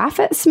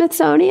staff at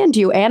Smithsonian? Do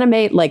you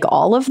animate like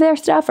all of their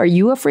stuff? Are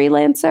you a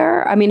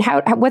freelancer? I mean,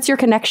 what's your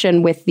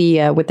connection with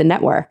the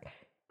network?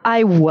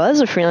 I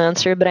was a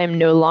freelancer, but I'm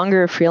no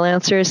longer a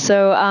freelancer.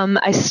 So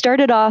I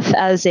started off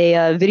as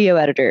a video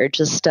editor,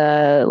 just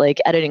like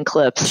editing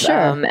clips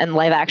and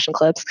live action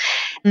clips.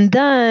 And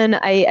then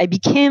I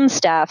became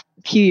staff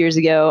few years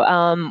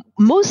ago.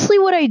 Mostly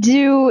what I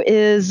do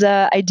is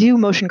I do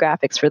motion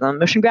graphics for them.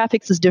 Motion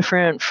graphics is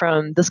different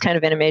from this kind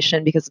of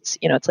animation because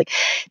it's like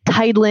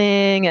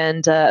titling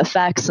and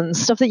effects and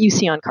stuff that you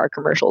see on car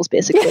commercials,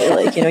 basically.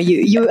 Like,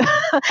 you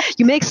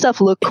you make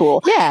stuff look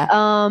cool. Yeah.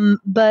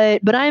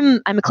 But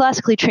I'm a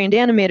classically trained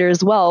animator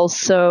as well,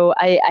 so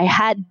I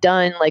had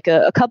done like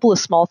a couple of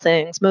small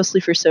things,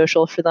 mostly for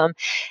social for them.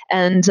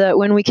 And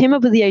when we came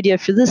up with the idea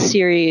for this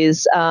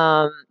series,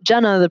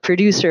 Jenna, the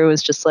producer,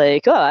 was just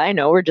like, "Oh, I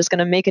know, we're just going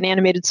to make an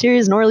animated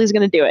series, and Orly's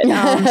going to do it."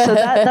 So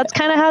that's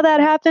kind of how that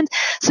happened.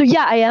 So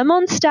yeah, I am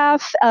on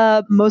staff.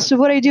 Most of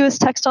what I do is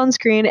text on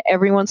screen.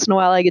 Every once in a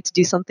while, I get to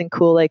do something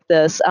cool like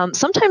this.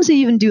 Sometimes I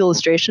even do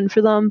illustration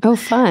for them. Oh,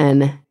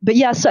 fun. But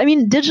yeah, so I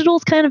mean, digital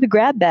is kind of a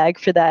grab bag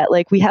for that.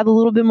 Like, we have a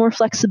little bit more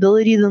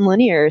flexibility than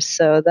linear,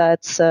 so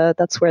that's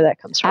where that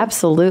comes from.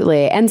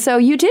 Absolutely. And so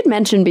you did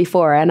mention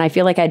before, and I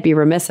feel like I'd be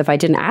remiss if I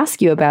didn't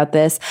ask you about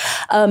this.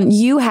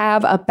 You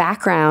have a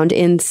background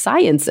in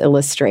science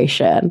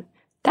illustration.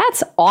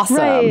 That's awesome.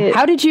 Right.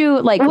 How did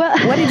you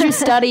what did you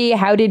study?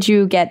 How did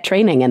you get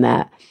training in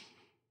that?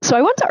 So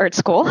I went to art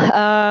school.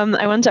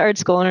 I went to art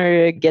school in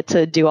order to get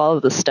to do all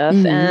of this stuff.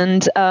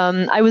 And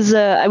I was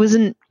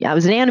an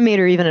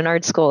animator even in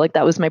art school. Like,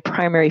 that was my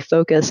primary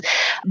focus.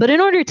 But in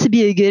order to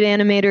be a good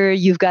animator,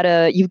 you've got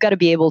to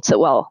be able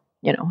to,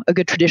 a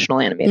good traditional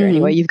animator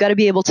anyway, you've got to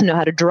be able to know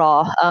how to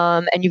draw,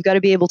 and you've got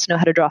to be able to know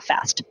how to draw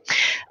fast.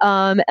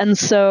 And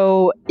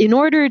so in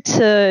order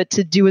to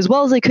do as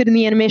well as I could in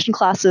the animation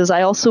classes,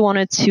 I also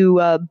wanted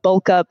to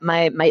bulk up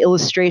my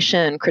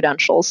illustration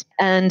credentials.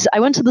 And I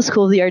went to the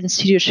School of the Art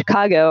Institute of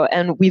Chicago,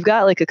 and we've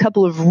got like a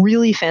couple of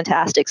really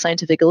fantastic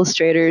scientific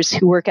illustrators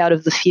who work out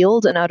of the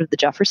field and out of the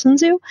Jefferson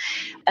Zoo.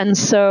 And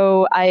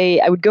so I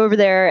would go over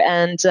there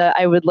and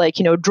I would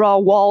draw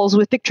walls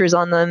with pictures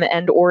on them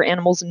and or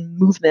animals in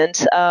movement,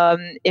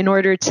 in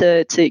order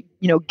to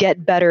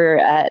get better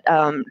at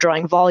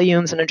drawing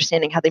volumes and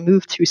understanding how they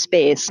move through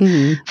space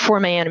for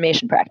my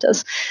animation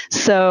practice.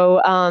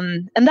 So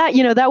and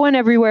that went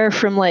everywhere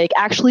from like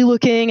actually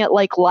looking at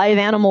like live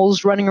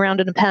animals running around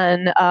in a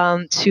pen,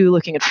 to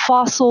looking at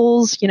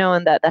fossils,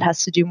 and that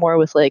has to do more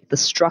with like the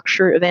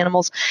structure of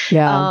animals,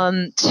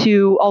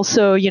 to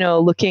also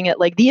looking at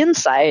like the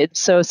inside.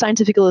 So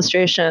scientific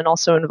illustration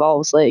also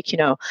involves like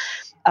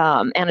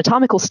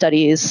anatomical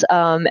studies,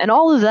 and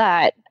all of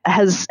that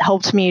has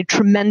helped me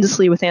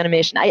tremendously with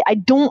animation. I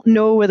don't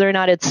know whether or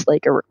not it's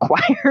like a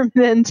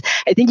requirement.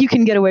 I think you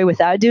can get away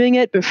without doing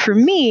it. But for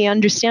me,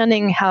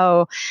 understanding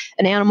how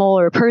an animal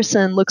or a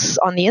person looks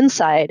on the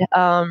inside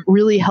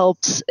really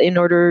helped in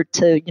order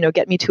to,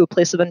 get me to a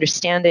place of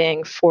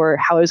understanding for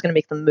how I was going to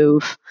make them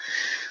move.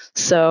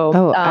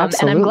 So,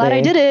 and I'm glad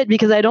I did it,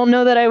 because I don't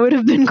know that I would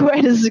have been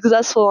quite as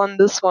successful on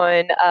this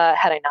one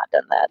had I not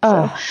done that.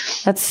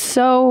 So. That's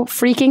so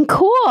freaking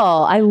cool.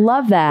 I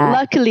love that.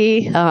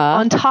 Luckily,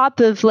 on top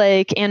of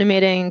like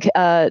animating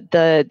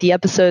the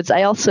episodes,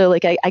 I also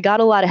I got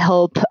a lot of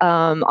help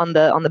on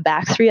the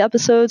back 3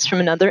 episodes from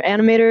another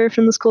animator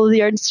from the School of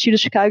the Art Institute of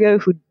Chicago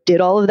who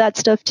did all of that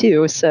stuff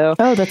too. So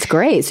that's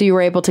great. So you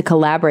were able to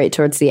collaborate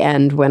towards the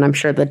end when I'm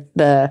sure that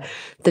the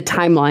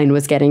timeline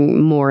was getting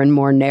more and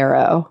more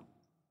narrow.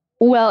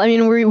 Well, I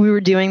mean, we were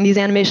doing these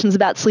animations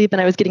about sleep,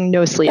 and I was getting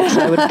no sleep,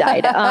 so I would have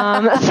died.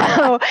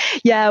 So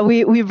yeah,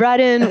 we brought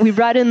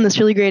in this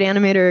really great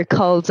animator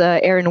called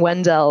Aaron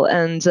Wendell,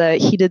 and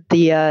he did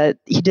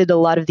a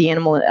lot of the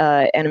animal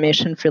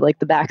animation for like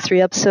the back 3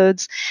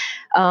 episodes.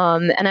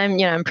 And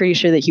I'm pretty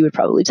sure that he would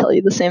probably tell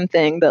you the same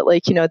thing,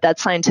 that that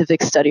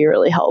scientific study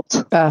really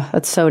helped.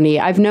 That's so neat.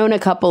 I've known a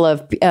couple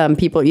of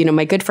people,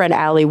 my good friend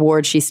Allie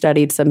Ward, she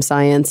studied some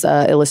science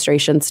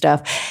illustration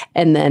stuff.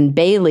 And then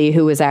Bailey,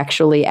 who was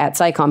actually at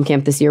SciComm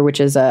Camp this year,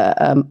 which is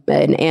an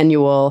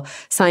annual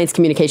science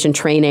communication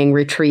training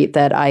retreat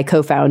that I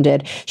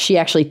co-founded. She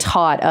actually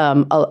taught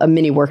a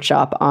mini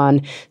workshop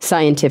on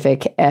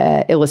scientific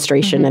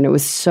illustration, and it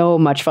was so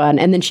much fun.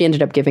 And then she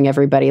ended up giving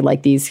everybody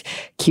like these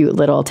cute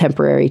little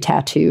temporary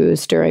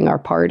tattoos during our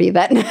party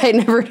that night. And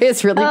everybody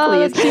was really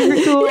pleased. That's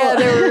super cool. Yeah,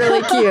 they were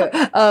really cute.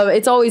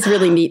 It's always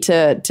really neat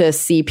to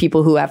see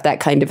people who have that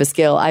kind of a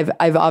skill.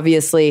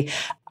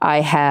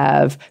 I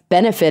have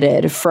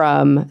benefited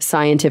from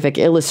scientific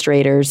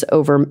illustrators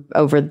over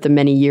the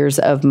many years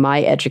of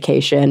my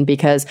education,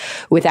 because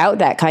without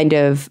that kind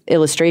of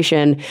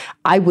illustration,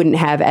 I wouldn't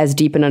have as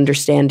deep an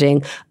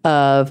understanding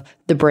of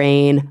the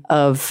brain,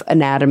 of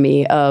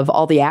anatomy, of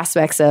all the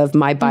aspects of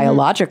my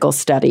biological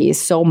studies.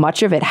 So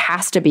much of it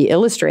has to be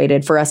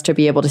illustrated for us to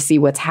be able to see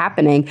what's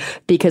happening,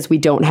 because we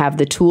don't have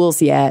the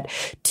tools yet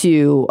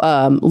to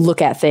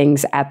look at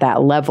things at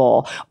that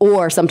level.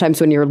 Or sometimes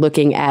when you're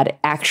looking at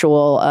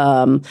actual,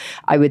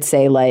 I would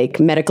say like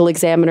medical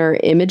examiner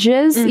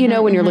images,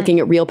 when you're looking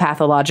at real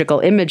pathological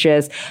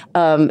images,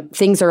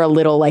 things are a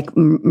little like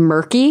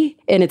murky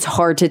and it's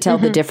hard to tell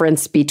the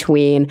difference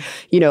between,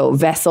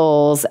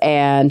 vessels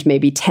and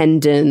maybe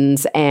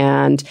tendons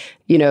and,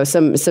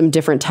 some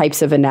different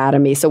types of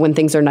anatomy. So when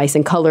things are nice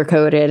and color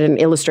coded and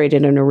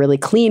illustrated in a really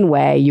clean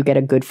way, you get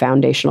a good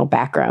foundational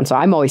background. So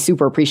I'm always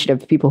super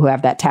appreciative of people who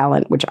have that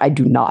talent, which I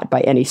do not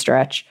by any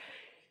stretch.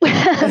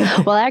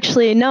 Well,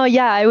 actually, no,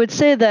 yeah, I would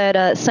say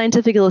that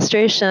scientific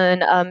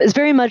illustration is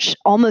very much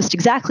almost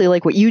exactly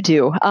like what you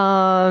do.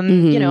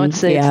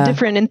 It's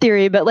different in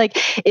theory, but like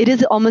it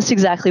is almost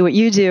exactly what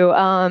you do.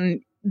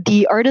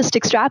 The artist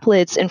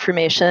extrapolates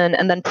information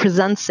and then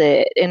presents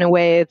it in a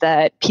way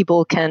that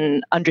people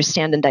can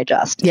understand and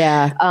digest.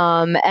 Yeah.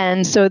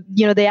 And so,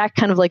 they act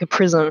kind of like a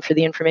prism for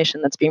the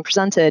information that's being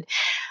presented.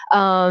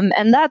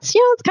 And that's,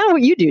 it's kind of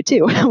what you do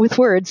too with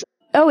words.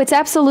 Oh, it's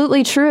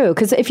absolutely true.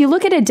 Because if you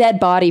look at a dead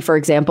body, for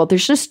example,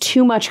 there's just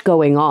too much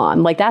going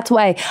on. Like, that's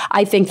why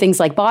I think things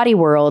like Body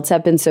Worlds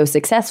have been so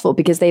successful,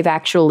 because they've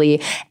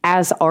actually,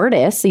 as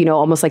artists,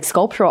 almost like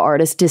sculptural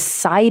artists,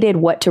 decided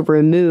what to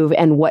remove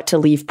and what to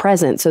leave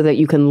present so that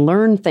you can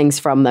learn things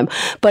from them.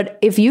 But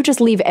if you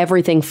just leave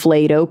everything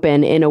flayed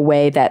open in a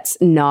way that's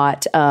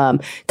not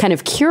kind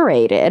of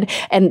curated,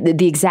 and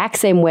the exact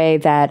same way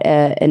that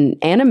an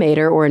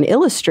animator or an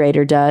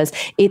illustrator does,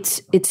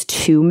 it's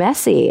too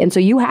messy. And so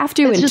you have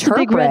to it's interpret. Just a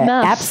big red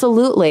mess.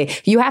 Absolutely.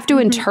 You have to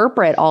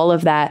interpret all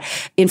of that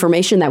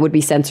information that would be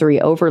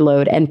sensory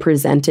overload and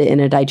present it in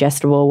a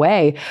digestible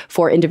way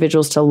for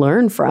individuals to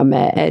learn from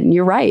it. And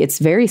you're right. It's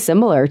very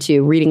similar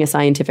to reading a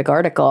scientific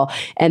article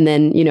and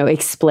then,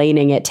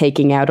 explaining it,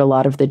 taking out a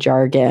lot of the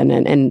jargon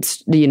and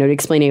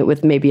explaining it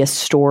with maybe a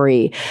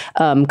story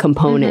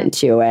component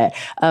to it.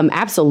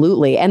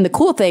 Absolutely. And the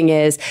cool thing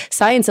is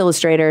science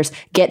illustrators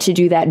get to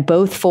do that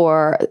both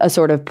for a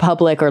sort of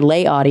public or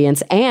lay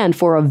audience and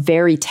for a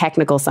very technical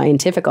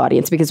scientific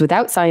audience, because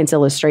without science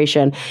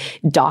illustration,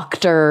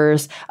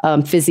 doctors,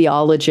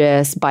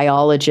 physiologists,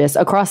 biologists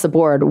across the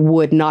board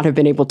would not have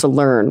been able to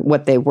learn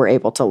what they were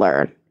able to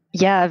learn.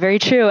 Yeah, very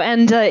true.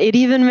 And it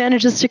even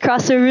manages to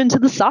cross over into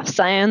the soft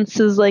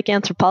sciences like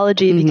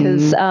anthropology,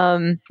 because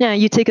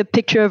you take a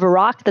picture of a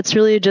rock that's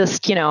really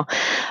just,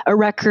 a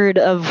record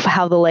of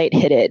how the light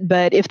hit it.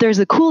 But if there's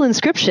a cool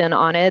inscription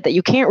on it that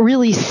you can't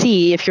really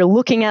see if you're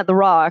looking at the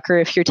rock or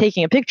if you're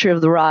taking a picture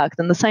of the rock,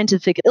 then the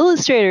scientific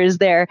illustrator is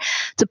there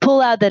to pull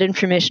out that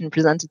information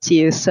presented to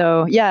you.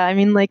 So yeah, I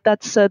mean, like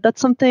that's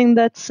something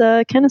that's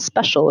kind of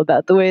special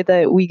about the way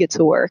that we get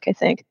to work, I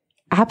think.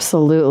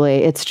 Absolutely.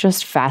 It's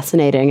just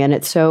fascinating. And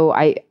it's so,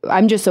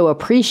 I'm just so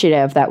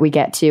appreciative that we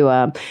get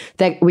to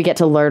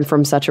learn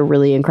from such a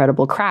really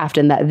incredible craft,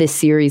 and that this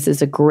series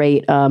is a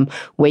great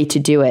way to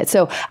do it.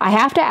 So I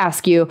have to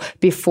ask you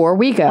before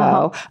we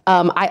go,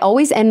 I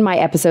always end my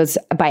episodes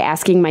by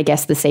asking my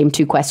guests the same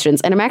two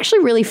questions. And I'm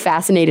actually really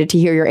fascinated to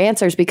hear your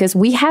answers, because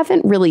we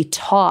haven't really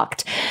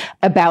talked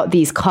about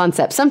these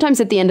concepts.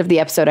 Sometimes at the end of the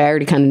episode, I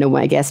already kind of know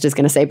what my guest is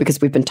going to say,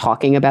 because we've been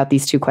talking about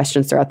these two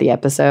questions throughout the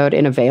episode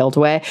in a veiled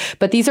way.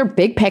 But these are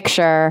big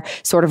picture,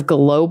 sort of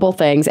global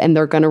things, and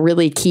they're going to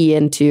really key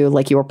into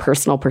like your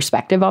personal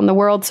perspective on the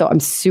world. So I'm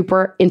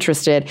super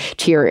interested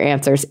to hear your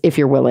answers if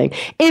you're willing.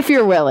 If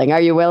you're willing. Are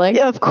you willing?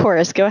 Of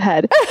course. Go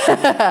ahead.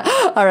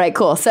 All right,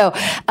 cool. So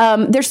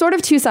there's sort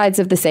of two sides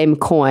of the same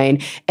coin,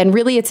 and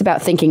really it's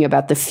about thinking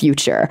about the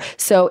future.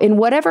 So in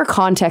whatever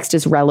context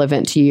is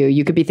relevant to you,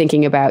 you could be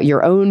thinking about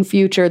your own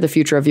future, the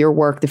future of your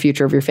work, the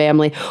future of your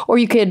family, or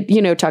you could,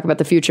 talk about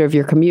the future of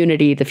your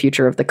community, the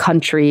future of the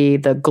country,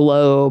 the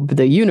globe,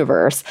 the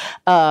universe.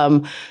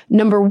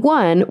 Number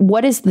one,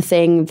 what is the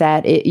thing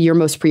that you're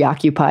most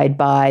preoccupied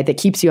by, that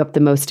keeps you up the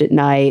most at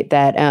night,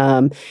 that,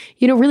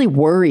 really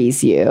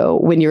worries you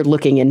when you're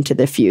looking into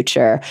the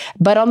future?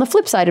 But on the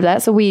flip side of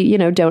that, so we,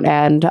 don't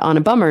end on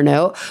a bummer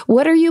note,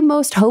 what are you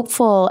most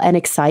hopeful and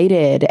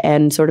excited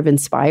and sort of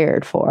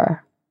inspired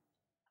for?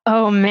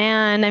 Oh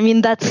man, I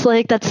mean that's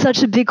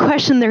such a big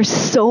question. There's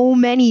so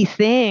many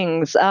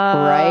things,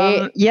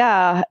 right?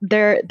 Yeah,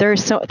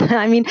 there's so.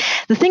 I mean,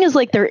 the thing is,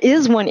 like, there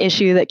is one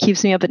issue that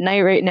keeps me up at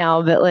night right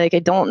now, but like I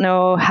don't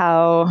know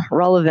how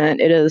relevant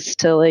it is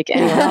to like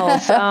anyone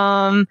else.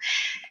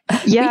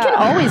 Yeah, we can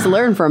always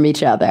learn from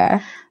each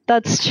other.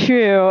 That's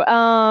true.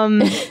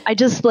 I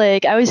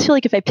always feel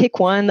like if I pick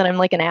one, then I'm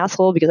like an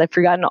asshole because I've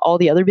forgotten all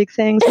the other big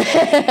things.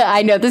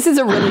 I know, this is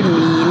a really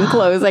mean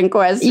closing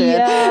question.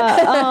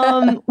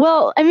 Yeah.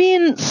 Well, I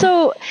mean,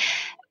 so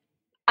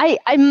I'm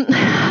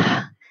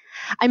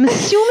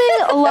assuming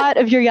a lot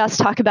of your guests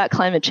talk about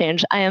climate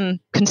change. I am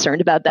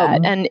concerned about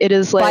that. And it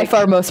is like by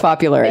far most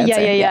popular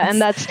answer. Yeah. Yes.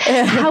 And that's,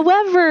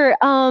 however,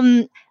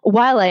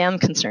 while I am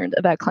concerned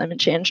about climate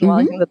change, and while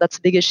I think that that's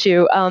a big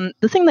issue,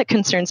 the thing that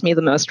concerns me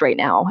the most right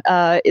now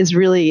is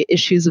really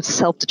issues of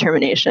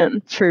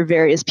self-determination for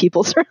various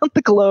peoples around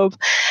the globe.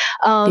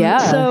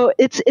 So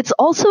it's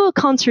also a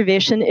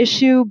conservation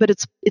issue, but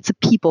it's a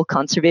people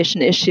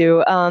conservation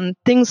issue.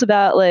 Things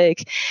about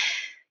like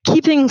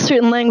keeping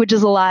certain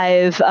languages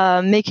alive,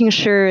 making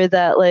sure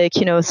that like,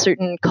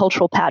 certain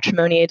cultural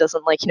patrimony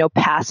doesn't like,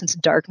 pass into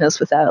darkness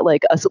without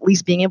like us at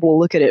least being able to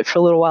look at it for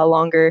a little while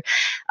longer.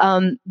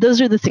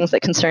 Those are the things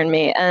that concern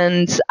me.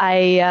 And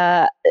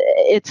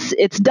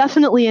it's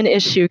definitely an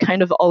issue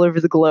kind of all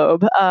over the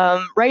globe.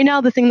 Right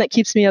now, the thing that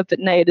keeps me up at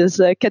night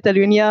is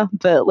Catalonia,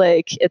 but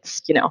like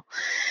it's,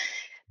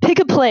 pick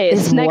a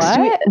place is next what?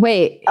 to it.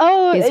 Wait.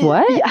 Oh, is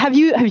what? Have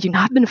you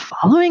not been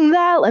following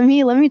that? Let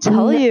me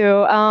tell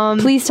you.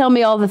 Please tell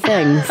me all the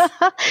things.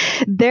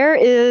 There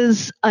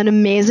is an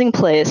amazing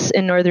place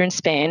in northern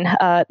Spain.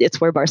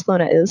 It's where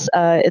Barcelona is.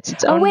 It's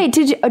its own.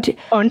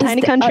 Own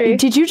tiny country.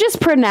 Did you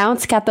just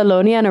pronounce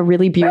Catalonia in a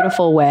really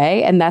beautiful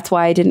way, and that's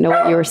why I didn't know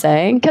what you were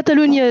saying?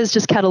 Catalonia is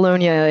just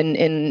Catalonia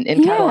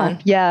in Catalan.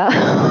 Yeah.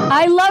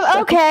 I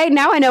love. Okay,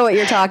 now I know what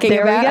you're talking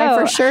about.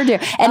 I for sure do.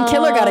 And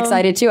Killer got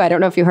excited too. I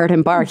don't know if you heard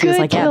him bark. He was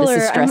like, Killer.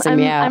 This is stressing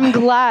me out. I'm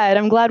glad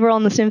we're all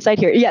on the same side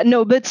here. Yeah,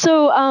 no, but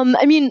so,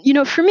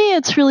 for me,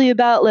 it's really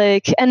about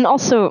like, and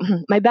also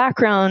my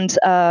background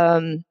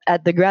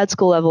at the grad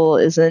school level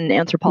is in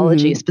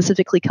anthropology,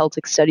 specifically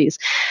Celtic studies.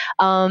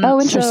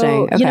 Interesting.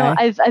 So, okay.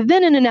 I've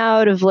been in and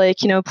out of like,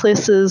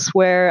 places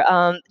where,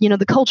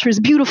 the culture is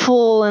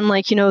beautiful and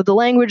like, the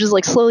language is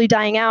like slowly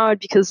dying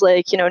out because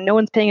like, no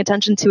one's paying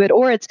attention to it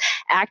or it's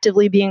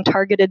actively being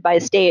targeted by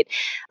a state.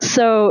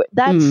 So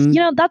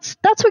that's,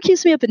 that's what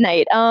keeps me up at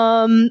night.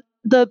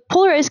 The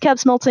polar ice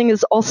caps melting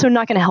is also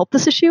not going to help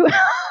this issue.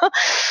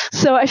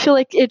 So I feel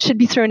like it should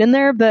be thrown in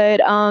there. But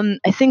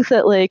I think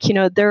that like,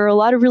 there are a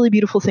lot of really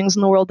beautiful things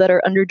in the world that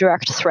are under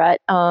direct threat.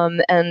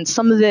 And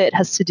some of it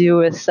has to do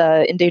with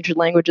endangered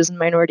languages and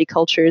minority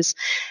cultures.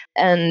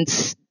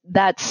 And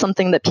that's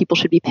something that people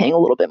should be paying a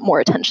little bit more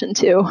attention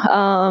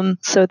to.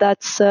 So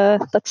that's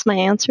my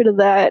answer to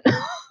that.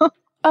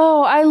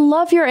 Oh, I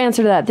love your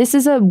answer to that. This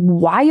is a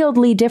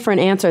wildly different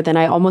answer than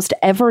I almost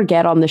ever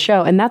get on the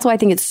show. And that's why I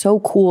think it's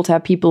so cool to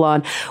have people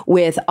on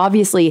with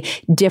obviously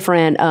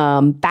different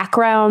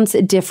backgrounds,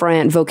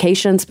 different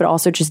vocations, but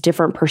also just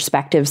different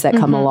perspectives that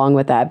come along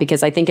with that.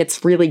 Because I think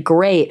it's really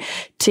great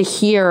to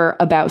hear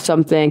about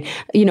something,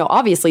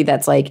 obviously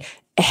that's like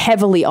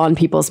heavily on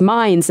people's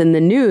minds in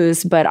the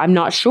news, but I'm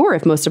not sure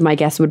if most of my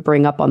guests would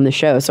bring up on the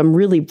show. So I'm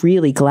really,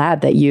 really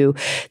glad that you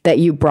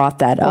brought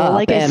that up.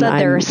 Like I said,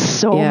 there are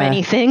so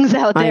many things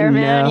out there,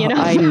 man.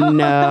 I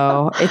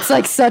know. It's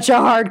like such a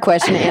hard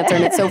question to answer.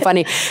 And it's so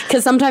funny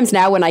because sometimes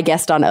now when I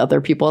guest on other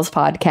people's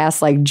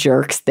podcasts, like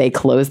jerks, they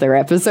close their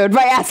episode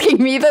by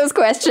asking me those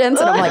questions.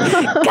 And I'm like,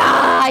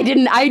 God,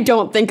 I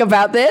don't think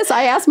about this.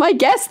 I ask my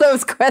guests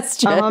those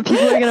questions.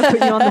 People are going to put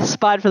you on the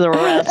spot for the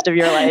rest of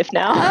your life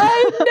now.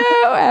 I know.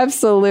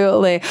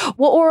 Absolutely.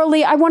 Well,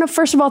 Aurelie, I want to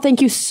first of all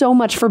thank you so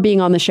much for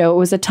being on the show. It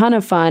was a ton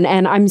of fun,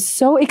 and I'm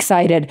so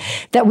excited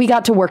that we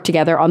got to work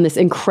together on this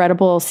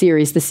incredible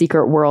series, The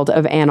Secret World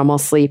of Animal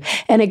Sleep.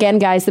 And again,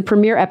 guys, the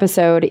premiere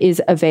episode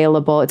is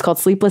available. It's called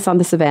Sleepless on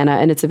the Savannah,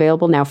 and it's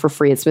available now for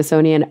free at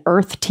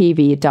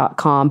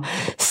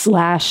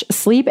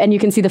SmithsonianEarthTV.com/sleep. And you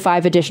can see the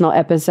 5 additional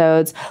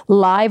episodes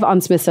live on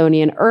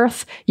Smithsonian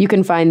Earth. You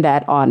can find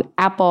that on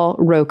Apple,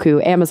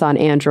 Roku, Amazon,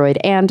 Android,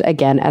 and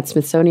again at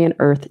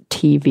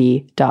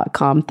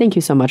SmithsonianEarthTV.com. Thank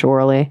you so much,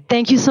 Aurelie.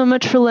 Thank you so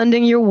much for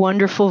lending your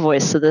wonderful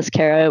voice to this,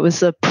 Kara. It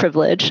was a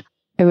privilege.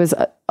 It was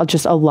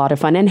just a lot of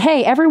fun. And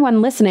hey,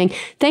 everyone listening,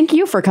 thank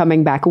you for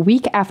coming back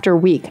week after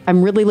week.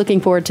 I'm really looking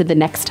forward to the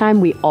next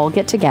time we all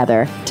get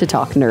together to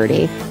talk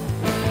nerdy.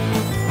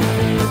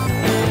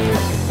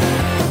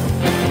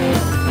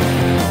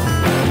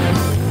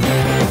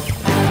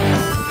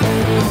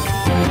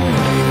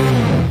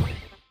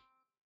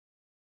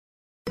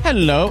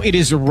 Hello, it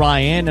is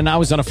Ryan, and I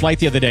was on a flight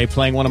the other day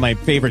playing one of my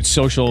favorite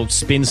social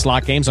spin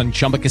slot games on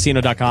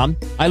ChumbaCasino.com.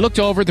 I looked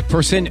over at the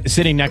person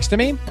sitting next to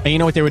me, and you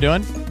know what they were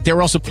doing? They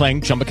were also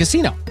playing Chumba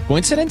Casino.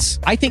 Coincidence?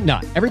 I think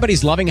not.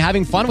 Everybody's loving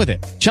having fun with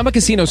it. Chumba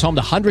Casino is home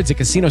to hundreds of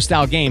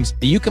casino-style games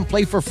that you can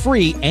play for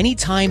free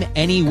anytime,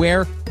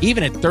 anywhere,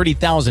 even at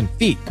 30,000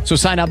 feet. So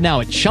sign up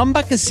now at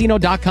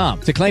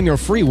ChumbaCasino.com to claim your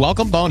free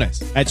welcome bonus.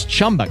 That's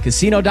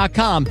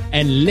ChumbaCasino.com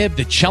and live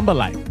the Chumba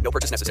life. No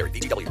purchase necessary.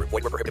 VGW. Void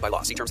where prohibited by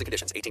law. See terms and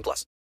conditions. 18+.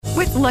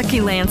 With Lucky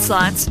Land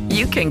Slots,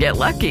 you can get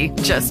lucky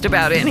just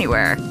about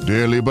anywhere.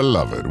 Dearly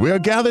beloved, we are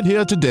gathered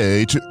here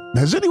today to...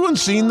 Has anyone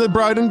seen the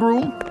bride and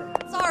groom?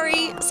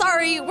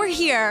 Sorry, we're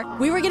here.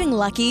 We were getting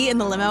lucky in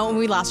the limo and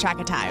we lost track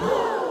of time.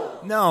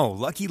 No,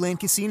 Lucky Land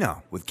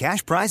Casino, with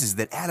cash prizes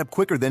that add up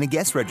quicker than a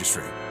guest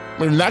registry.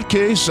 In that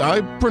case,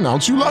 I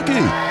pronounce you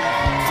lucky.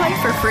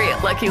 Play for free at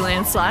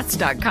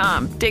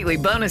LuckyLandSlots.com. Daily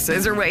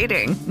bonuses are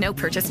waiting. No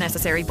purchase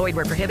necessary. Void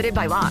where prohibited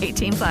by law.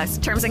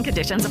 18+. Terms and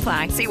conditions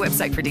apply. See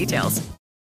website for details.